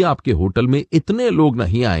तो भी आपके होटल में इतने लोग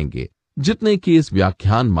नहीं आएंगे जितने कि इस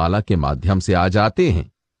व्याख्यान माला के माध्यम से आ जाते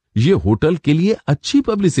हैं। ये होटल के लिए अच्छी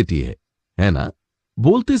पब्लिसिटी है ना?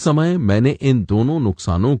 बोलते समय मैंने इन दोनों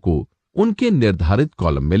नुकसानों को उनके निर्धारित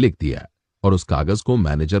कॉलम में लिख दिया और उस कागज को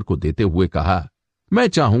मैनेजर को देते हुए कहा, मैं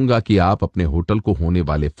चाहूंगा कि आप अपने होटल को होने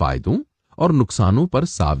वाले फायदों और नुकसानों पर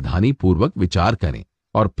सावधानी पूर्वक विचार करें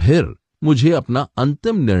और फिर मुझे अपना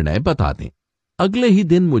अंतिम निर्णय बता दें। अगले ही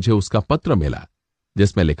दिन मुझे उसका पत्र मिला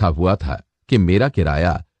जिसमें लिखा हुआ था कि मेरा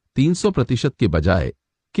किराया 300% के बजाय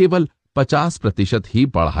केवल 50% ही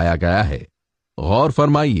बढ़ाया गया है। गौर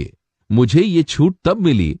फरमाइए, मुझे ये छूट तब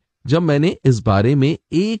मिली जब मैंने इस बारे में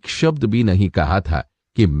एक शब्द भी नहीं कहा था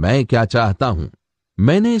कि मैं क्या चाहता हूं।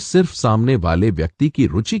 मैंने सिर्फ सामने वाले व्यक्ति की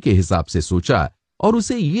रुचि के हिसाब से सोचा और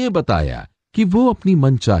उसे यह बताया कि वो अपनी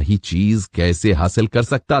मनचाही चीज कैसे हासिल कर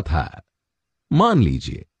सकता था। मान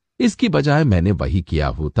लीजिए इसकी बजाय मैंने वही किया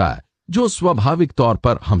होता जो स्वाभाविक तौर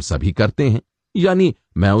पर हम सभी करते हैं, यानी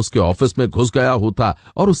मैं उसके ऑफिस में घुस गया होता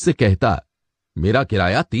और उससे कहता, मेरा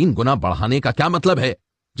किराया 3 गुना बढ़ाने का क्या मतलब है,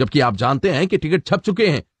 जबकि आप जानते हैं कि टिकट छप चुके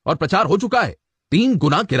हैं और प्रचार हो चुका है। 3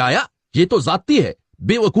 गुना किराया, ये तो जाती है,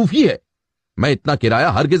 बेवकूफी है। मैं इतना किराया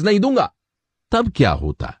हरगिज नहीं दूंगा। तब क्या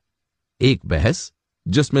होता? एक बहस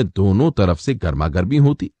जिसमें दोनों तरफ से गर्मागर्मी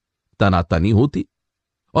होती, तनातनी होती।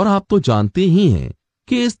 और आप तो जानते ही हैं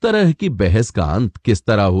कि इस तरह की बहस का अंत किस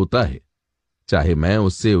तरह होता है। चाहे मैं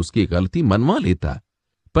उससे उसकी गलती मनवा लेता,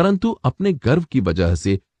 परंतु अपने गर्व की वजह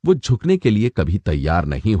से वो झुकने के लिए कभी तैयार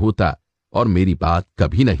नहीं होता और मेरी बात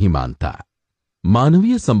कभी नहीं मानता।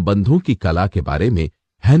 मानवीय संबंधों की कला के बारे में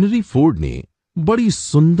हेनरी फोर्ड ने बड़ी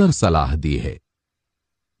सुंदर सलाह दी है।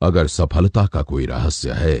 अगर सफलता का कोई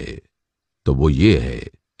रहस्य है तो वो ये है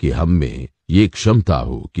कि हम में ये क्षमता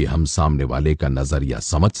हो कि हम सामने वाले का नजरिया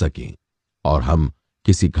समझ सकें और हम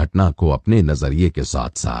किसी घटना को अपने नजरिए के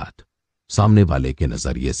साथ साथ सामने वाले के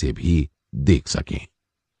नजरिए से भी देख सकें।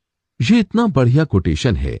 ये इतना बढ़िया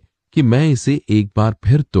कोटेशन है कि मैं इसे एक बार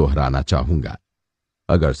फिर दोहराना चाहूंगा।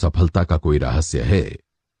 अगर सफलता का कोई रहस्य है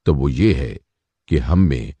तो वो ये है कि हम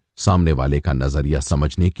में सामने वाले का नजरिया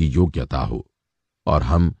समझने की योग्यता हो और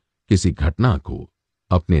हम किसी घटना को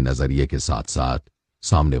अपने नजरिए के साथ साथ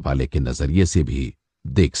सामने वाले के नजरिए से भी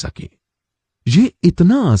देख सकें। ये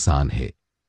इतना आसान है